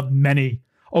than of many.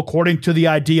 According to the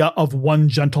idea of one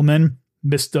gentleman,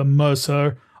 Mr.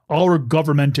 Mercer, our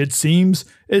government, it seems,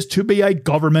 is to be a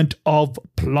government of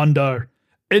plunder.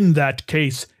 In that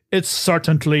case, it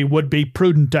certainly would be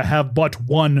prudent to have but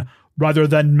one, rather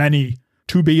than many,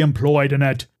 to be employed in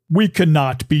it. We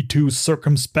cannot be too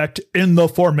circumspect in the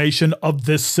formation of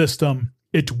this system.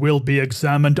 It will be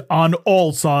examined on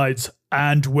all sides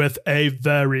and with a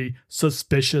very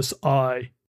suspicious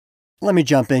eye. Let me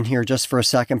jump in here just for a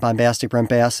second, Bombastic Brent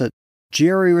Bassett.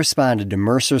 Jerry responded to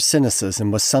Mercer's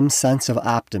cynicism with some sense of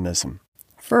optimism.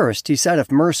 First, he said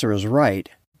if Mercer is right,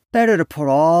 better to put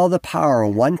all the power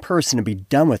on one person to be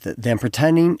done with it than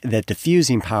pretending that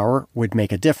diffusing power would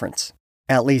make a difference.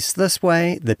 At least this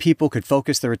way, the people could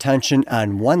focus their attention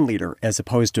on one leader as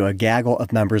opposed to a gaggle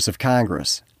of members of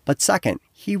Congress. But second,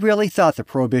 he really thought the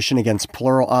prohibition against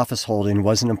plural office holding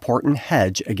was an important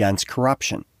hedge against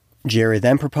corruption. Jerry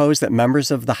then proposed that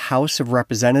members of the House of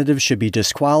Representatives should be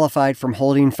disqualified from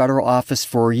holding federal office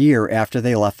for a year after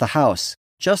they left the House,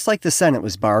 just like the Senate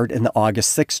was barred in the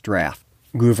August 6th draft.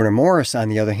 Gouverneur Morris, on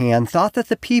the other hand, thought that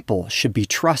the people should be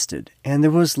trusted and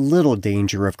there was little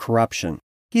danger of corruption.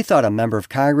 He thought a member of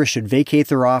Congress should vacate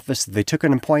their office if they took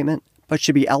an appointment, but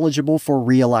should be eligible for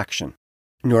re-election.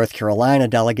 North Carolina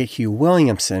Delegate Hugh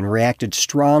Williamson reacted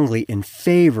strongly in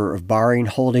favor of barring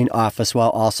holding office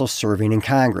while also serving in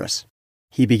Congress.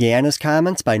 He began his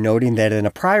comments by noting that in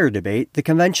a prior debate, the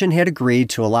convention had agreed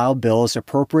to allow bills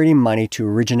appropriating money to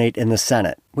originate in the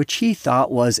Senate, which he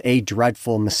thought was a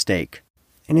dreadful mistake.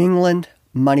 In England,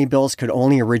 money bills could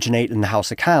only originate in the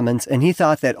House of Commons, and he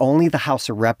thought that only the House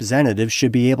of Representatives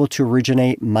should be able to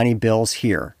originate money bills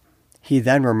here. He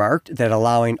then remarked that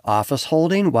allowing office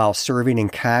holding while serving in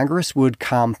Congress would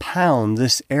compound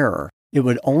this error. It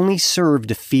would only serve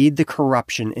to feed the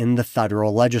corruption in the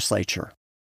federal legislature.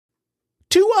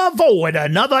 To avoid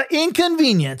another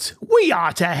inconvenience, we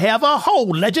ought to have a whole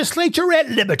legislature at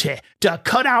liberty to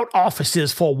cut out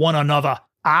offices for one another.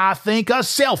 I think a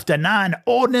self-denying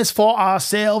ordinance for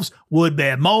ourselves would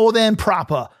be more than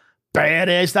proper. Bad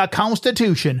as the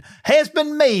Constitution has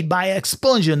been made by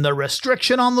expunging the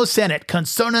restriction on the Senate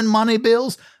concerning money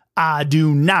bills, I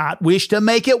do not wish to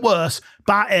make it worse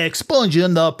by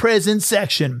expunging the present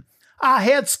section. I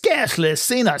had scarcely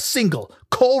seen a single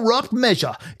corrupt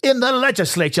measure in the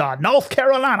legislature of North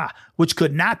Carolina which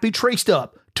could not be traced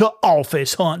up to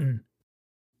office hunting.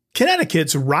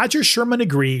 Connecticut's Roger Sherman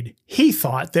agreed. He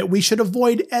thought that we should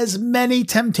avoid as many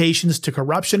temptations to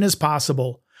corruption as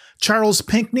possible. Charles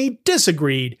Pinckney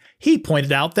disagreed. He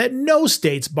pointed out that no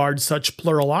states barred such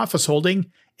plural office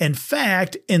holding. In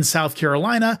fact, in South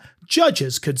Carolina,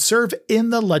 judges could serve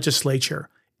in the legislature.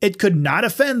 It could not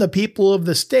offend the people of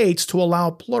the states to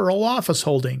allow plural office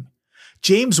holding.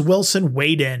 James Wilson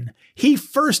weighed in. He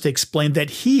first explained that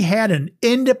he had an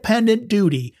independent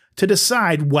duty to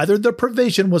decide whether the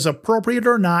provision was appropriate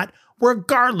or not,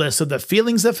 regardless of the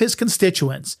feelings of his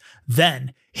constituents.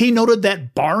 Then, he noted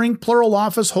that barring plural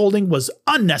office holding was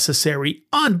unnecessary,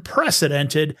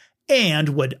 unprecedented, and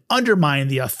would undermine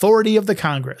the authority of the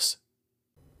Congress.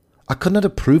 I could not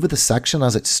approve of the section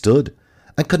as it stood,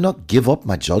 and could not give up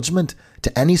my judgment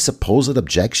to any supposed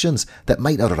objections that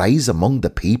might arise among the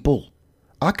people.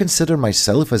 I consider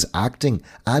myself as acting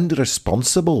and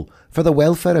responsible for the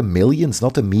welfare of millions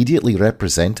not immediately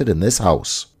represented in this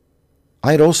House.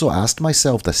 I had also asked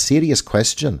myself the serious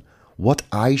question what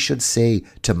I should say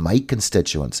to my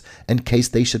constituents in case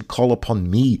they should call upon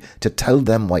me to tell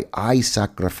them why I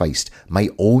sacrificed my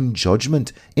own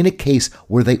judgment in a case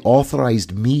where they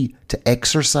authorized me to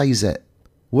exercise it.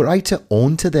 Were I to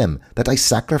own to them that I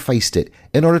sacrificed it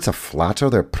in order to flatter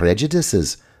their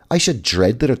prejudices, I should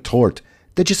dread the retort,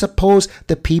 did you suppose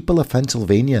the people of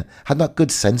Pennsylvania had not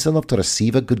good sense enough to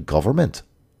receive a good government?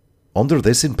 Under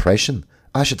this impression,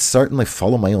 I should certainly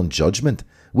follow my own judgment,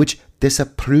 which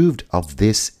disapproved of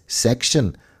this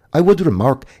section. I would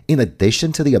remark, in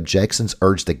addition to the objections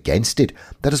urged against it,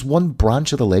 that as one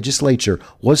branch of the legislature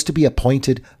was to be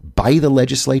appointed by the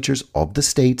legislatures of the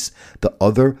states, the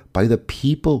other by the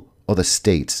people of the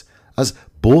states, as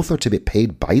both are to be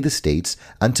paid by the states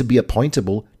and to be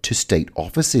appointable to state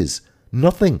offices.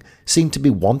 Nothing seemed to be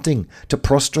wanting to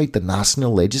prostrate the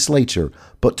national legislature,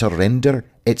 but to render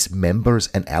its members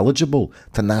ineligible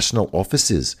to national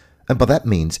offices, and by that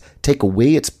means take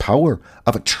away its power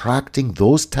of attracting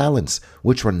those talents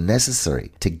which were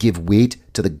necessary to give weight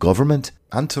to the government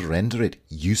and to render it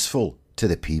useful to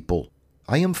the people.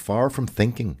 I am far from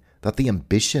thinking that the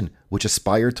ambition which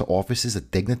aspired to offices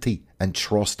of dignity and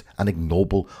trust and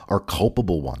ignoble or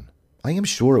culpable one. I am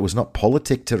sure it was not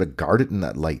politic to regard it in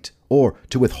that light, or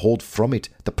to withhold from it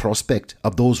the prospect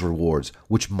of those rewards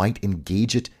which might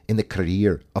engage it in the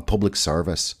career of public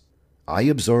service. I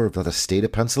observed that the state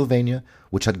of Pennsylvania,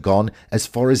 which had gone as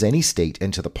far as any state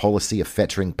into the policy of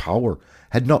fettering power,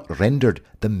 had not rendered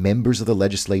the members of the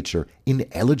legislature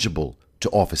ineligible to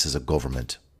offices of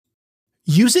government.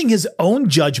 Using his own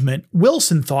judgment,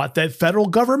 Wilson thought that federal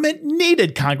government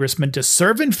needed congressmen to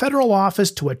serve in federal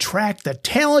office to attract the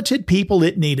talented people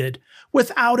it needed.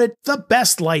 Without it, the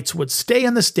best lights would stay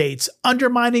in the states,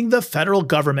 undermining the federal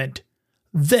government.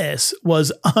 This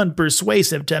was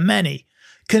unpersuasive to many.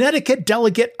 Connecticut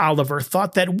Delegate Oliver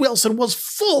thought that Wilson was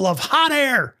full of hot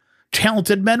air.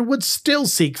 Talented men would still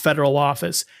seek federal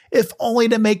office, if only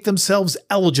to make themselves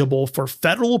eligible for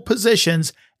federal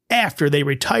positions after they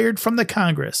retired from the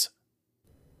Congress.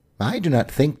 I do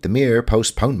not think the mere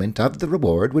postponement of the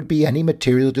reward would be any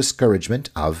material discouragement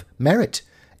of merit.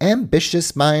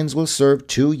 Ambitious minds will serve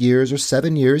 2 years or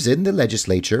 7 years in the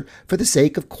legislature for the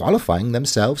sake of qualifying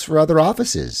themselves for other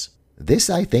offices. This,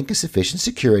 I think, is sufficient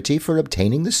security for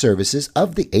obtaining the services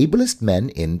of the ablest men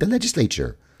in the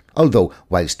legislature, although,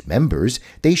 whilst members,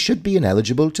 they should be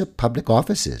ineligible to public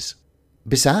offices.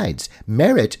 Besides,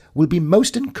 merit will be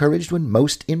most encouraged when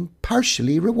most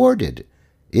impartially rewarded.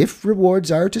 If rewards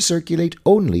are to circulate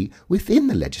only within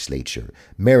the legislature,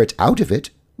 merit out of it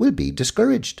will be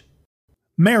discouraged.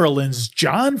 Maryland's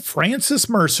John Francis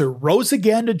Mercer rose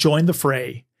again to join the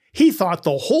fray. He thought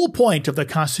the whole point of the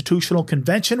Constitutional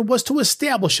Convention was to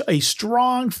establish a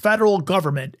strong federal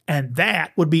government, and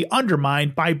that would be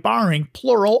undermined by barring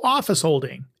plural office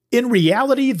holding. In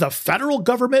reality, the federal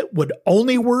government would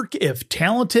only work if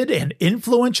talented and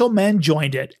influential men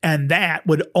joined it, and that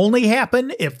would only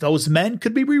happen if those men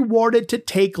could be rewarded to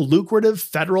take lucrative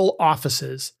federal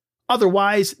offices.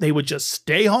 Otherwise, they would just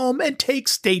stay home and take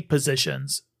state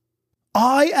positions.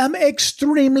 I am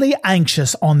extremely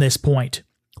anxious on this point.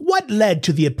 What led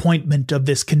to the appointment of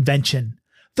this convention?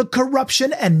 The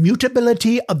corruption and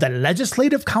mutability of the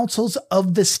legislative councils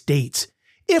of the states.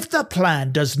 If the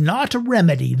plan does not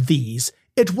remedy these,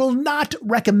 it will not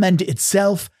recommend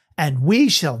itself, and we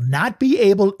shall not be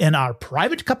able in our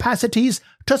private capacities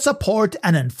to support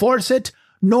and enforce it,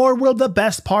 nor will the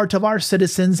best part of our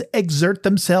citizens exert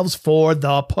themselves for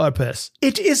the purpose.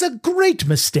 It is a great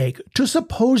mistake to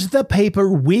suppose the paper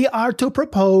we are to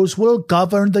propose will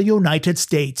govern the United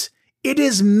States. It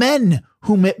is men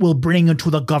whom it will bring into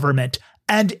the government,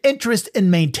 and interest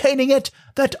in maintaining it,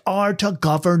 that are to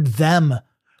govern them.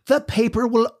 The paper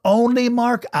will only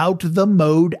mark out the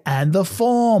mode and the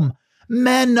form.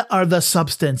 Men are the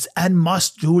substance and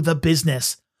must do the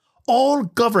business. All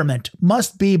government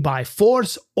must be by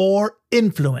force or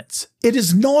influence. It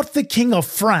is not the King of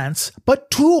France,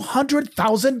 but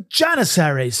 200,000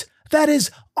 janissaries, that is,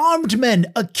 armed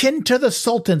men akin to the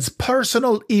Sultan's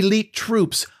personal elite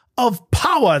troops of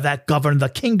power that govern the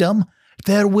kingdom.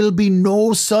 There will be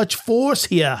no such force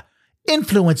here.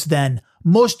 Influence, then,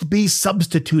 must be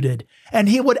substituted, and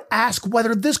he would ask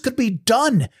whether this could be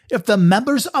done if the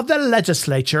members of the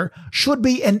legislature should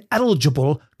be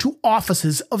ineligible to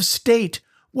offices of state,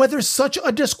 whether such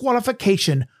a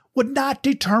disqualification would not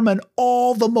determine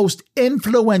all the most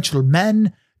influential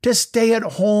men to stay at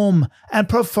home and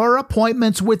prefer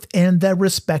appointments within their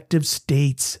respective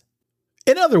states.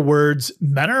 In other words,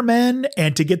 men are men,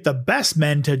 and to get the best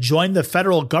men to join the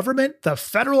federal government, the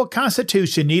federal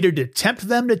Constitution needed to tempt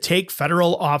them to take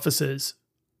federal offices.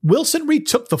 Wilson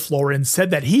retook the floor and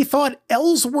said that he thought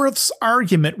Ellsworth's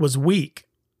argument was weak.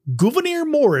 Gouverneur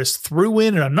Morris threw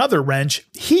in another wrench.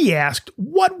 He asked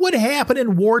what would happen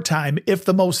in wartime if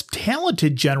the most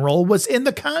talented general was in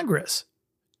the Congress.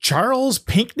 Charles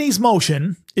Pinckney's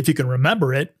motion, if you can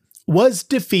remember it, was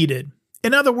defeated.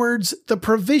 In other words, the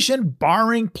provision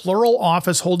barring plural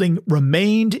office holding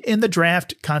remained in the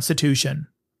draft Constitution.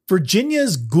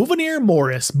 Virginia's Gouverneur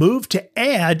Morris moved to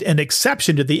add an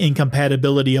exception to the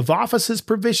incompatibility of offices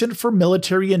provision for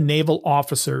military and naval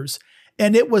officers,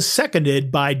 and it was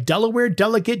seconded by Delaware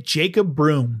Delegate Jacob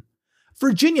Broome.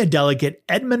 Virginia Delegate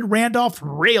Edmund Randolph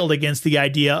railed against the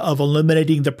idea of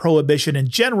eliminating the prohibition in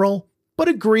general, but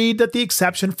agreed that the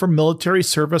exception for military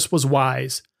service was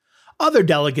wise. Other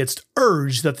delegates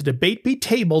urged that the debate be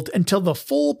tabled until the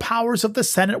full powers of the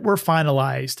Senate were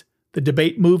finalized. The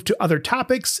debate moved to other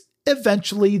topics.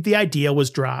 Eventually, the idea was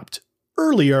dropped.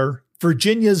 Earlier,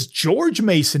 Virginia's George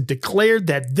Mason declared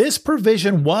that this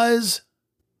provision was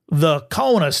the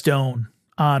cornerstone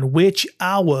on which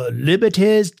our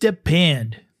liberties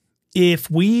depend. If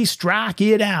we strike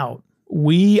it out,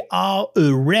 we are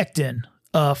erecting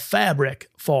a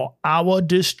fabric for our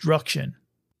destruction.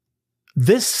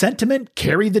 This sentiment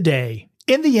carried the day.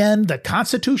 In the end, the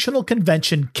Constitutional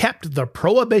Convention kept the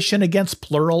prohibition against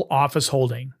plural office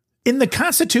holding. In the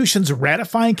Constitution's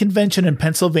ratifying convention in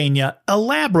Pennsylvania,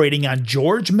 elaborating on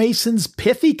George Mason's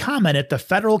pithy comment at the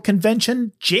Federal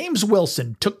Convention, James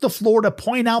Wilson took the floor to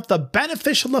point out the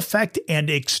beneficial effect and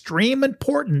extreme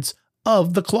importance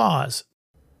of the clause.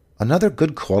 Another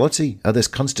good quality of this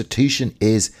Constitution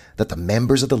is that the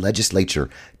members of the legislature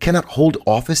cannot hold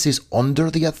offices under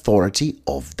the authority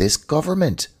of this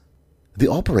government. The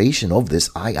operation of this,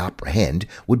 I apprehend,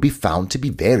 would be found to be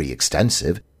very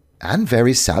extensive and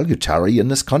very salutary in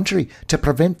this country to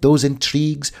prevent those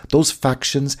intrigues, those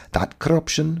factions, that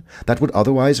corruption that would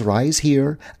otherwise rise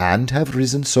here and have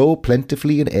risen so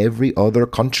plentifully in every other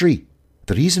country.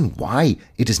 The reason why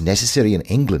it is necessary in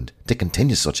England to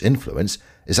continue such influence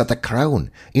is that the Crown,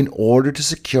 in order to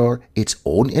secure its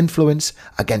own influence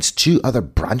against two other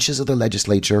branches of the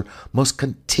legislature, must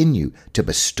continue to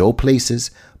bestow places,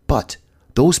 but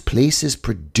those places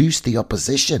produce the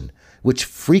opposition, which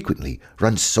frequently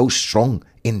runs so strong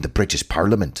in the British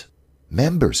Parliament.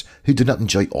 Members who do not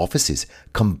enjoy offices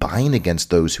combine against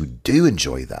those who do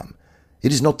enjoy them.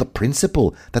 It is not the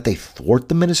principle that they thwart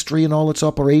the ministry in all its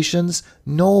operations.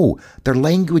 No, their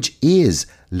language is,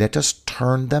 let us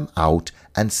turn them out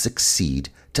and succeed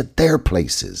to their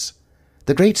places.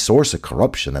 The great source of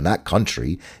corruption in that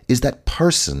country is that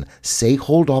person say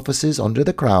hold offices under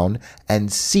the Crown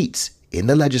and seats in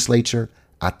the legislature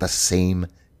at the same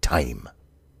time.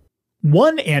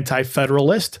 One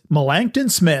anti-federalist, Melancton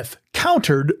Smith,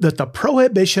 countered that the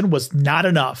prohibition was not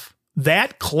enough.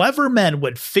 That clever men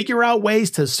would figure out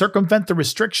ways to circumvent the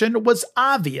restriction was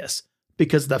obvious,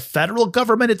 because the federal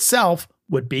government itself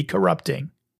would be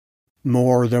corrupting.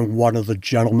 More than one of the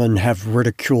gentlemen have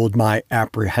ridiculed my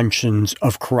apprehensions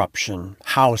of corruption.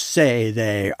 How say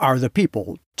they are the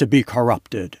people to be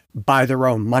corrupted? By their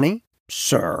own money?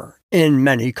 Sir, in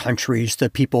many countries the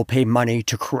people pay money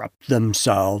to corrupt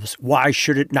themselves. Why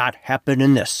should it not happen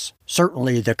in this?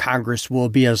 Certainly the Congress will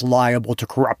be as liable to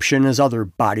corruption as other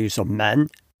bodies of men.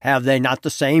 Have they not the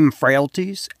same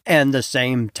frailties and the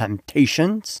same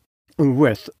temptations?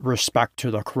 With respect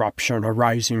to the corruption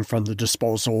arising from the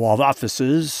disposal of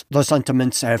offices, the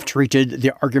sentiments have treated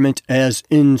the argument as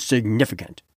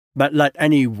insignificant. But let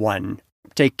any one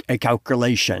take a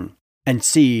calculation and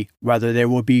see whether there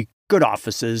will be good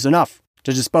offices enough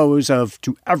to dispose of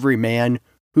to every man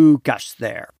who gets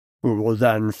there, who will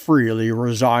then freely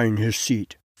resign his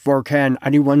seat. For can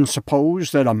anyone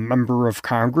suppose that a member of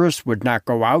Congress would not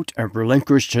go out and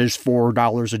relinquish his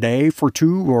 $4 a day for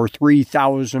 £2,000 or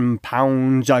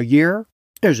 £3,000 a year?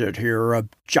 Is it here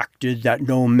objected that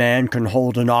no man can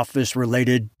hold an office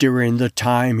related during the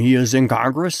time he is in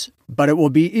Congress? But it will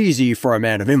be easy for a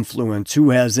man of influence who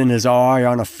has in his eye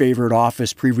on a favored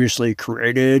office previously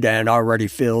created and already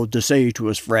filled to say to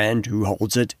his friend who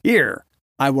holds it, "Here,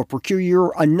 I will procure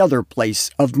you another place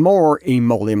of more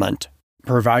emolument,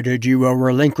 provided you will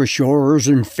relinquish yours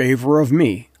in favor of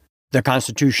me." The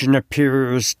Constitution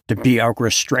appears to be a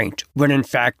restraint, when in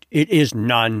fact it is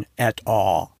none at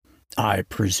all. I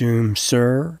presume,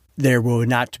 sir, there will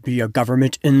not be a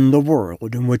government in the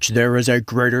world in which there is a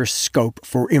greater scope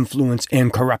for influence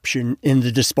and corruption in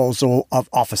the disposal of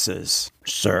offices.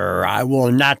 Sir, I will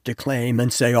not declaim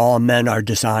and say all men are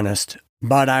dishonest,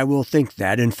 but I will think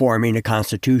that in forming a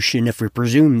constitution, if we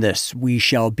presume this, we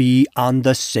shall be on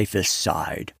the safest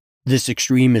side. This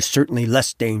extreme is certainly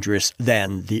less dangerous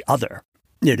than the other.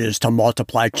 It is to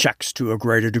multiply checks to a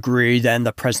greater degree than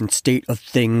the present state of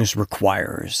things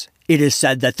requires. It is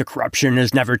said that the corruption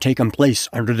has never taken place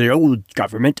under the old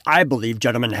government. I believe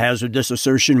gentlemen hazard this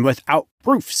assertion without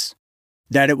proofs.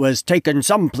 That it was taken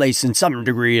some place in some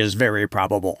degree is very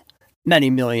probable. Many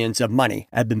millions of money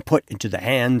have been put into the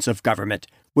hands of government,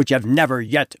 which have never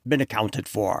yet been accounted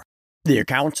for. The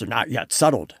accounts are not yet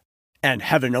settled, and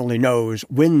heaven only knows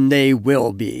when they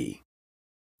will be.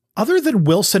 Other than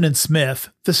Wilson and Smith,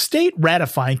 the state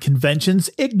ratifying conventions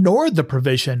ignored the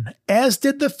provision, as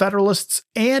did the Federalists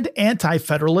and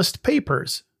Anti-Federalist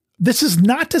papers. This is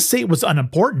not to say it was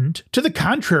unimportant. To the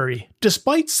contrary,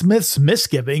 despite Smith's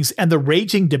misgivings and the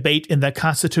raging debate in the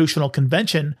Constitutional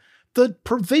Convention, the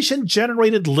provision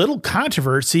generated little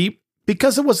controversy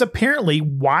because it was apparently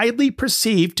widely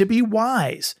perceived to be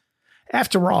wise.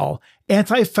 After all,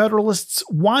 Anti-Federalists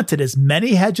wanted as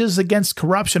many hedges against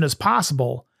corruption as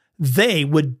possible. They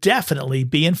would definitely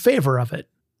be in favor of it.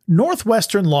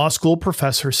 Northwestern Law School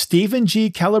professor Stephen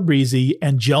G. Calabrese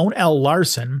and Joan L.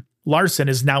 Larson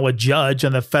is now a judge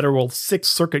on the Federal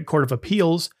Sixth Circuit Court of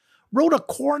Appeals, wrote a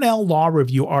Cornell Law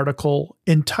Review article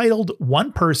entitled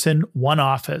 "One Person, One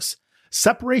Office: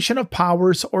 Separation of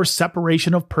Powers or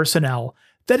Separation of Personnel"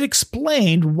 that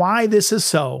explained why this is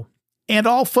so, and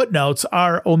all footnotes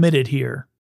are omitted here.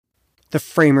 The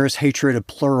framers' hatred of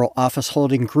plural office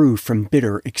holding grew from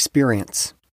bitter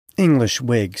experience. English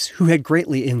Whigs, who had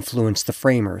greatly influenced the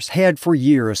framers, had for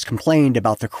years complained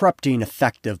about the corrupting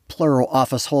effect of plural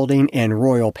office holding and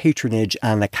royal patronage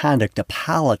on the conduct of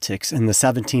politics in the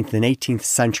 17th and 18th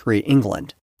century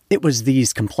England. It was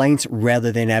these complaints,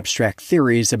 rather than abstract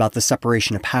theories about the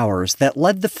separation of powers, that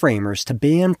led the framers to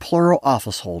ban plural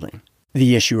office holding.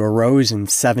 The issue arose in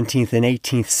 17th and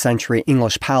 18th century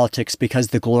English politics because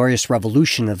the Glorious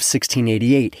Revolution of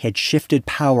 1688 had shifted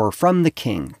power from the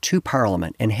king to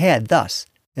Parliament and had thus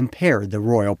impaired the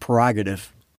royal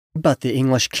prerogative. But the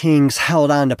English kings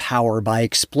held on to power by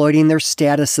exploiting their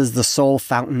status as the sole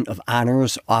fountain of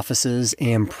honors, offices,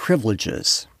 and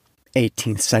privileges.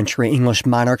 18th century English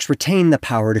monarchs retained the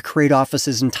power to create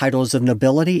offices and titles of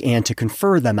nobility and to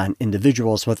confer them on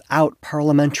individuals without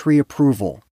parliamentary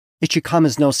approval. It should come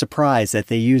as no surprise that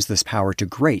they used this power to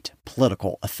great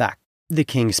political effect. The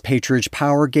king's patronage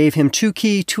power gave him two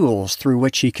key tools through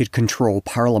which he could control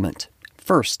Parliament.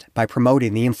 First, by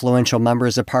promoting the influential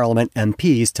members of Parliament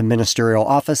MPs to ministerial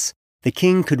office, the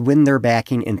king could win their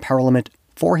backing in Parliament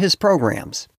for his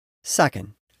programs.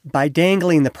 Second, by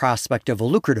dangling the prospect of a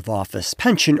lucrative office,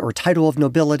 pension, or title of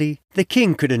nobility, the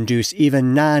king could induce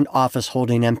even non-office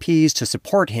holding MPs to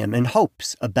support him in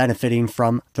hopes of benefiting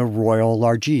from the royal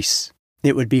largesse.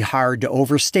 It would be hard to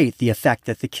overstate the effect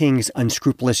that the king's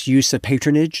unscrupulous use of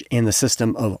patronage and the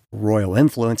system of royal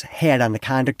influence had on the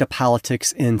conduct of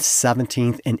politics in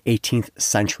 17th and 18th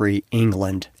century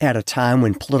England. At a time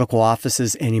when political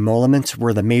offices and emoluments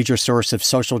were the major source of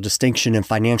social distinction and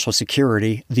financial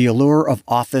security, the allure of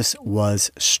office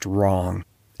was strong.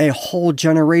 A whole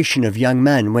generation of young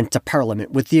men went to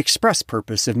Parliament with the express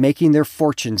purpose of making their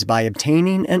fortunes by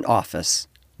obtaining an office.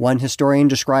 One historian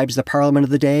describes the Parliament of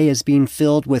the day as being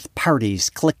filled with parties,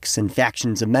 cliques, and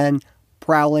factions of men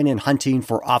prowling and hunting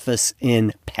for office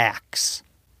in packs.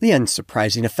 The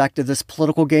unsurprising effect of this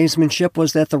political gamesmanship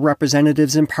was that the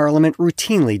representatives in Parliament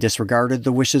routinely disregarded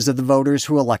the wishes of the voters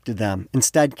who elected them,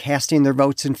 instead casting their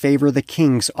votes in favor of the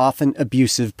king's often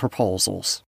abusive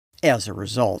proposals. As a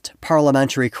result,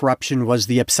 parliamentary corruption was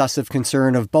the obsessive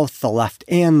concern of both the left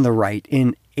and the right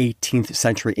in 18th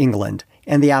century England,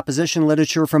 and the opposition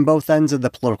literature from both ends of the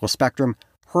political spectrum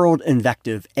hurled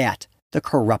invective at the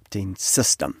corrupting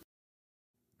system.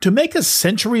 To make a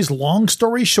centuries-long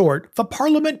story short, the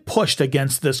Parliament pushed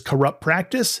against this corrupt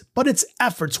practice, but its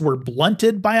efforts were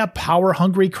blunted by a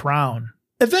power-hungry crown.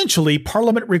 Eventually,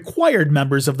 Parliament required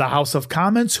members of the House of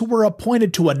Commons who were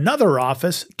appointed to another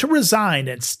office to resign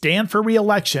and stand for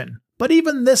re-election, but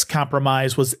even this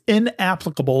compromise was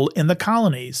inapplicable in the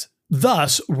colonies.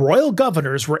 Thus, royal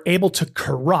governors were able to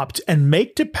corrupt and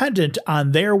make dependent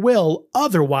on their will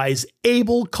otherwise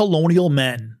able colonial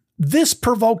men. This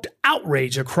provoked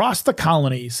outrage across the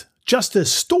colonies. Justice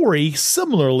Story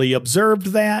similarly observed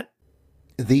that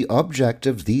the object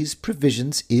of these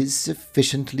provisions is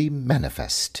sufficiently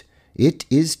manifest. It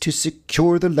is to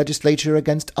secure the legislature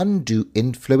against undue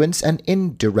influence and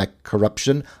indirect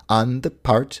corruption on the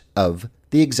part of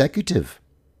the executive.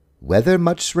 Whether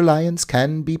much reliance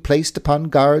can be placed upon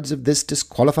guards of this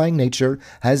disqualifying nature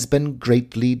has been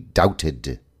greatly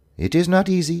doubted. It is not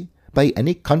easy, by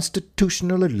any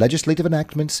constitutional or legislative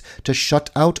enactments, to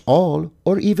shut out all,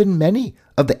 or even many,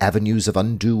 of the avenues of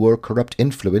undue or corrupt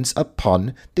influence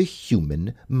upon the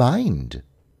human mind.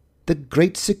 The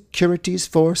great securities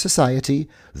for society,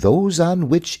 those on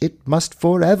which it must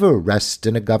forever rest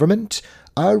in a government,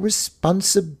 are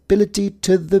responsibility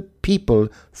to the people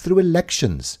through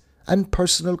elections, and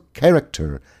personal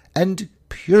character, and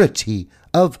purity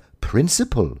of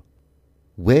principle.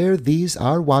 Where these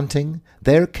are wanting,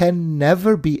 there can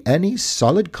never be any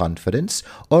solid confidence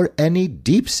or any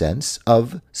deep sense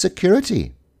of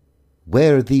security.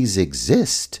 Where these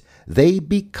exist, they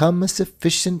become a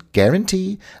sufficient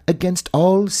guarantee against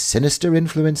all sinister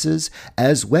influences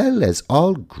as well as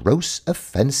all gross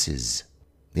offences.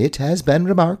 It has been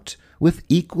remarked with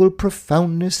equal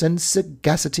profoundness and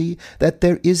sagacity that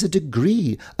there is a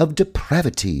degree of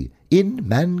depravity in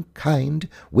mankind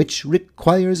which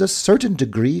requires a certain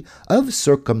degree of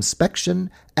circumspection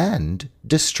and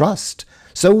distrust.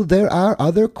 So there are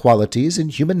other qualities in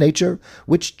human nature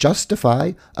which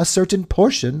justify a certain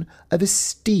portion of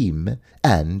esteem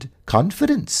and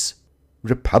confidence.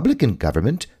 Republican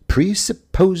government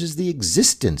presupposes the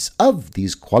existence of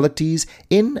these qualities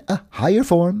in a higher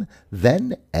form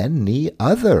than any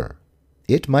other.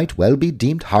 It might well be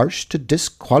deemed harsh to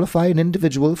disqualify an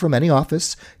individual from any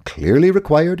office clearly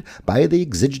required by the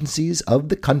exigencies of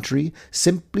the country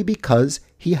simply because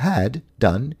he had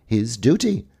done his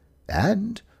duty.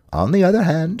 And, On the other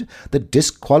hand, the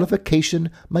disqualification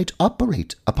might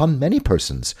operate upon many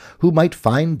persons who might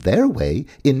find their way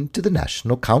into the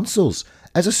national councils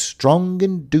as a strong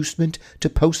inducement to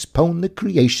postpone the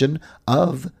creation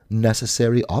of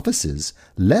necessary offices,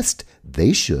 lest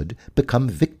they should become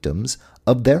victims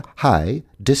of their high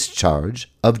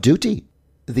discharge of duty.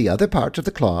 The other part of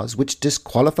the clause which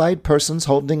disqualified persons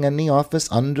holding any office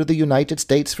under the United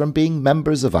States from being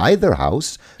members of either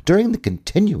house during the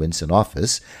continuance in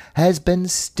office has been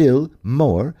still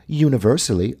more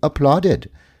universally applauded,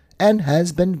 and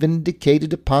has been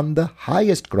vindicated upon the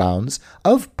highest grounds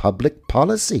of public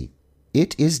policy.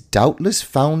 It is doubtless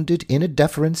founded in a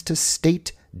deference to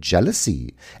state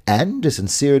jealousy, and a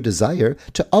sincere desire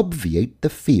to obviate the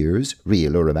fears,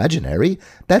 real or imaginary,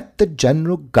 that the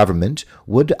general government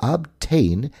would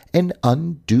obtain an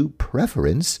undue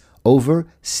preference over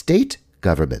state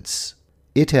governments.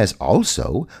 It has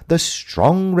also the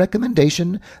strong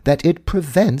recommendation that it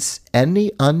prevents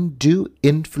any undue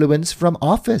influence from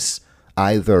office,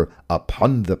 either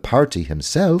upon the party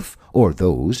himself or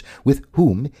those with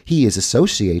whom he is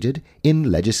associated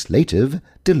in legislative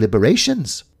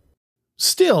deliberations.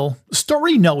 Still,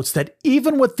 Story notes that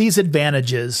even with these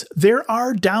advantages, there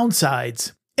are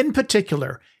downsides. In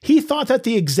particular, he thought that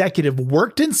the executive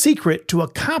worked in secret to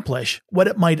accomplish what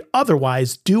it might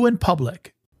otherwise do in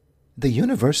public. The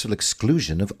universal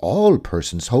exclusion of all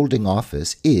persons holding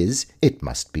office is, it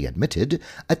must be admitted,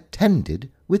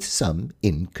 attended with some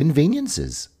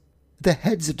inconveniences. The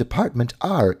heads of department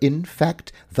are, in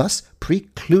fact, thus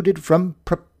precluded from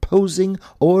proposing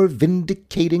or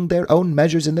vindicating their own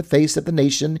measures in the face of the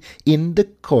nation in the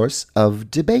course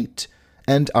of debate,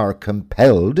 and are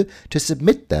compelled to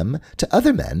submit them to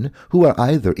other men who are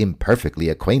either imperfectly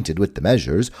acquainted with the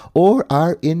measures or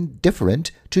are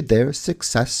indifferent to their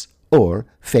success or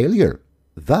failure.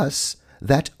 Thus,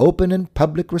 that open and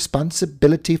public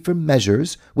responsibility for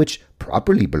measures which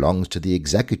properly belongs to the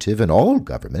executive in all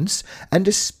governments, and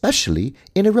especially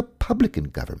in a republican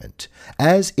government,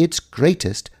 as its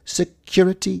greatest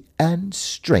security and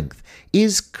strength,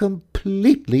 is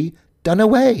completely done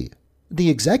away. The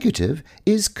executive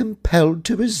is compelled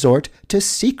to resort to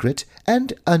secret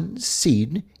and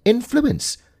unseen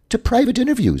influence, to private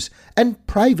interviews and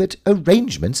private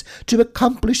arrangements to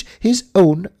accomplish his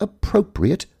own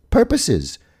appropriate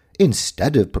purposes,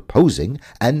 instead of proposing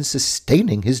and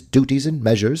sustaining his duties and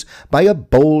measures by a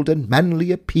bold and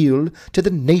manly appeal to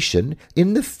the nation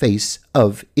in the face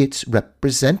of its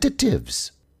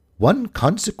representatives. One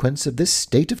consequence of this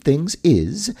state of things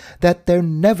is that there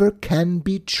never can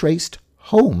be traced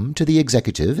home to the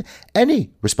executive any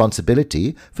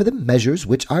responsibility for the measures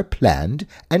which are planned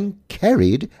and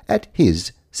carried at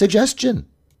his suggestion.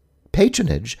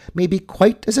 Patronage may be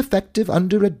quite as effective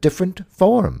under a different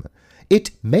form.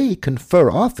 It may confer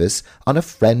office on a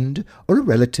friend or a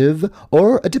relative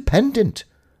or a dependent.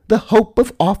 The hope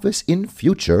of office in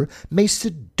future may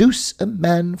seduce a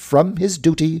man from his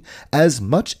duty as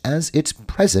much as its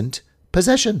present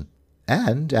possession.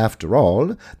 And, after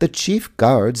all, the chief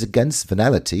guards against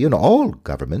venality in all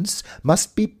governments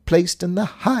must be placed in the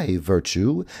high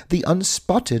virtue, the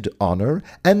unspotted honor,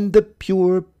 and the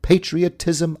pure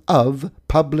patriotism of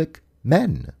public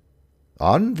men.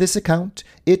 On this account,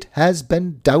 it has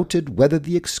been doubted whether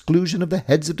the exclusion of the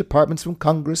heads of departments from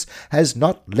Congress has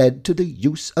not led to the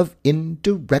use of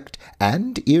indirect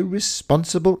and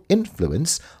irresponsible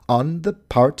influence on the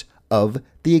part of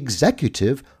the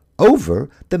executive over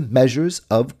the measures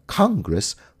of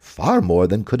Congress far more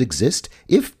than could exist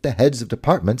if the heads of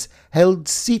departments held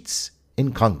seats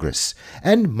in Congress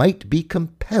and might be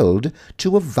compelled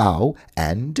to avow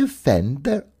and defend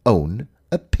their own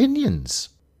opinions.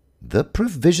 The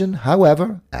provision,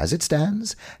 however, as it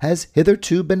stands, has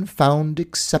hitherto been found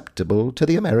acceptable to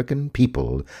the American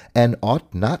people and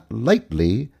ought not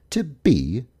lightly to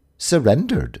be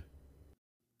surrendered.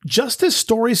 Just as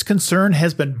Story's concern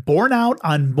has been borne out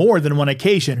on more than one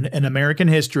occasion in American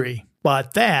history.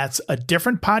 But that's a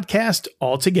different podcast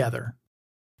altogether.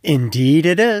 Indeed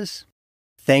it is.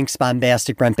 Thanks,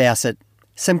 Bombastic Brent Bassett.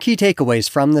 Some key takeaways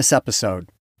from this episode.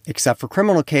 Except for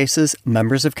criminal cases,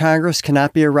 members of Congress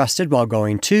cannot be arrested while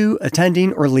going to,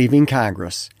 attending, or leaving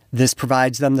Congress. This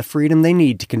provides them the freedom they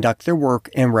need to conduct their work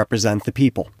and represent the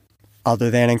people.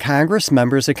 Other than in Congress,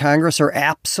 members of Congress are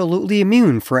absolutely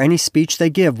immune for any speech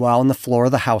they give while on the floor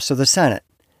of the House or the Senate.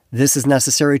 This is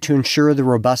necessary to ensure the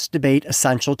robust debate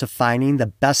essential to finding the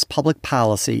best public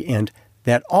policy and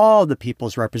that all the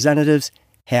people's representatives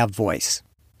have voice.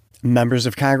 Members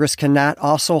of Congress cannot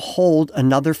also hold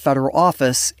another federal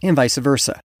office and vice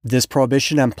versa. This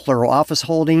prohibition on plural office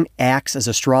holding acts as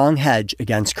a strong hedge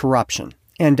against corruption.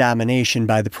 and domination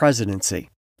by the presidency.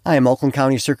 I am Oakland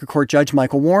County Circuit Court Judge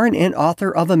Michael Warren and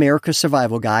author of America's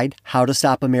Survival Guide, How to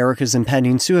Stop America's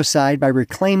Impending Suicide by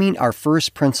Reclaiming Our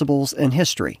First Principles in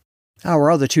History.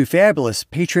 Our other two fabulous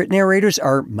Patriot narrators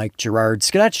are Mike Gerard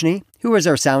Skadechny, who is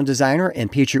our sound designer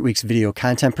and Patriot Week's video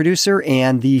content producer,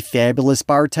 and the fabulous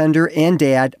bartender and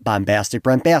dad, Bombastic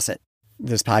Brent Bassett.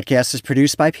 This podcast is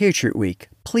produced by Patriot Week.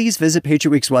 Please visit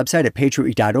Patriot Week's website at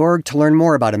patriotweek.org to learn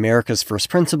more about America's first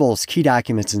principles, key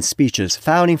documents and speeches,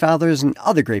 founding fathers, and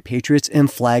other great patriots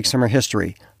and flags from our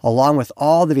history, along with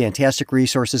all the fantastic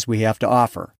resources we have to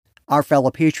offer. Our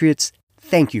fellow patriots,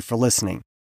 thank you for listening.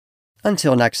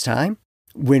 Until next time,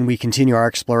 when we continue our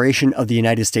exploration of the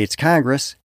United States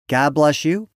Congress, God bless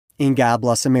you and God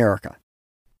bless America.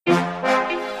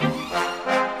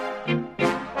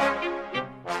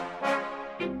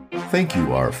 Thank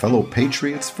you, our fellow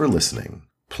patriots, for listening.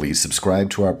 Please subscribe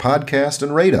to our podcast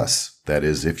and rate us. That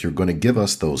is, if you're going to give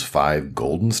us those 5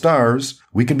 golden stars.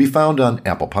 We can be found on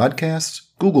Apple Podcasts,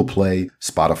 Google Play,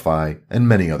 Spotify, and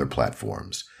many other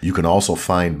platforms. You can also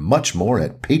find much more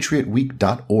at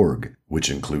patriotweek.org, which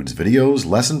includes videos,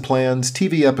 lesson plans,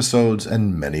 TV episodes,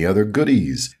 and many other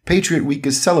goodies. Patriot Week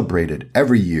is celebrated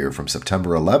every year from September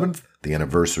 11th, the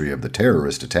anniversary of the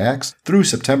terrorist attacks, through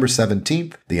September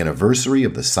 17th, the anniversary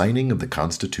of the signing of the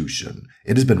Constitution.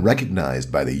 It has been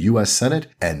recognized by the U.S. Senate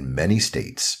and many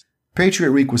states.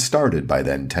 Patriot Week was started by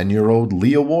then 10-year-old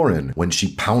Leah Warren when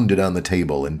she pounded on the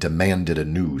table and demanded a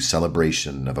new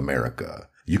celebration of America.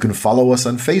 You can follow us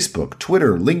on Facebook,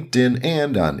 Twitter, LinkedIn,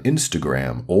 and on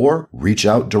Instagram, or reach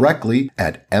out directly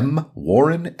at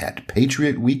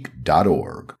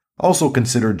mwarren@patriotweek.org. Also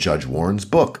consider Judge Warren's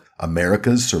book,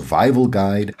 America's Survival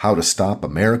Guide, How to Stop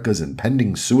America's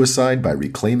Impending Suicide by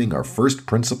Reclaiming Our First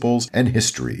Principles and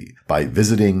History, by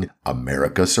visiting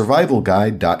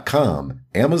americasurvivalguide.com,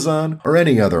 Amazon, or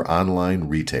any other online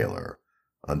retailer.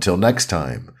 Until next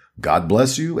time, God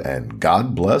bless you and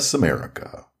God bless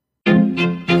America.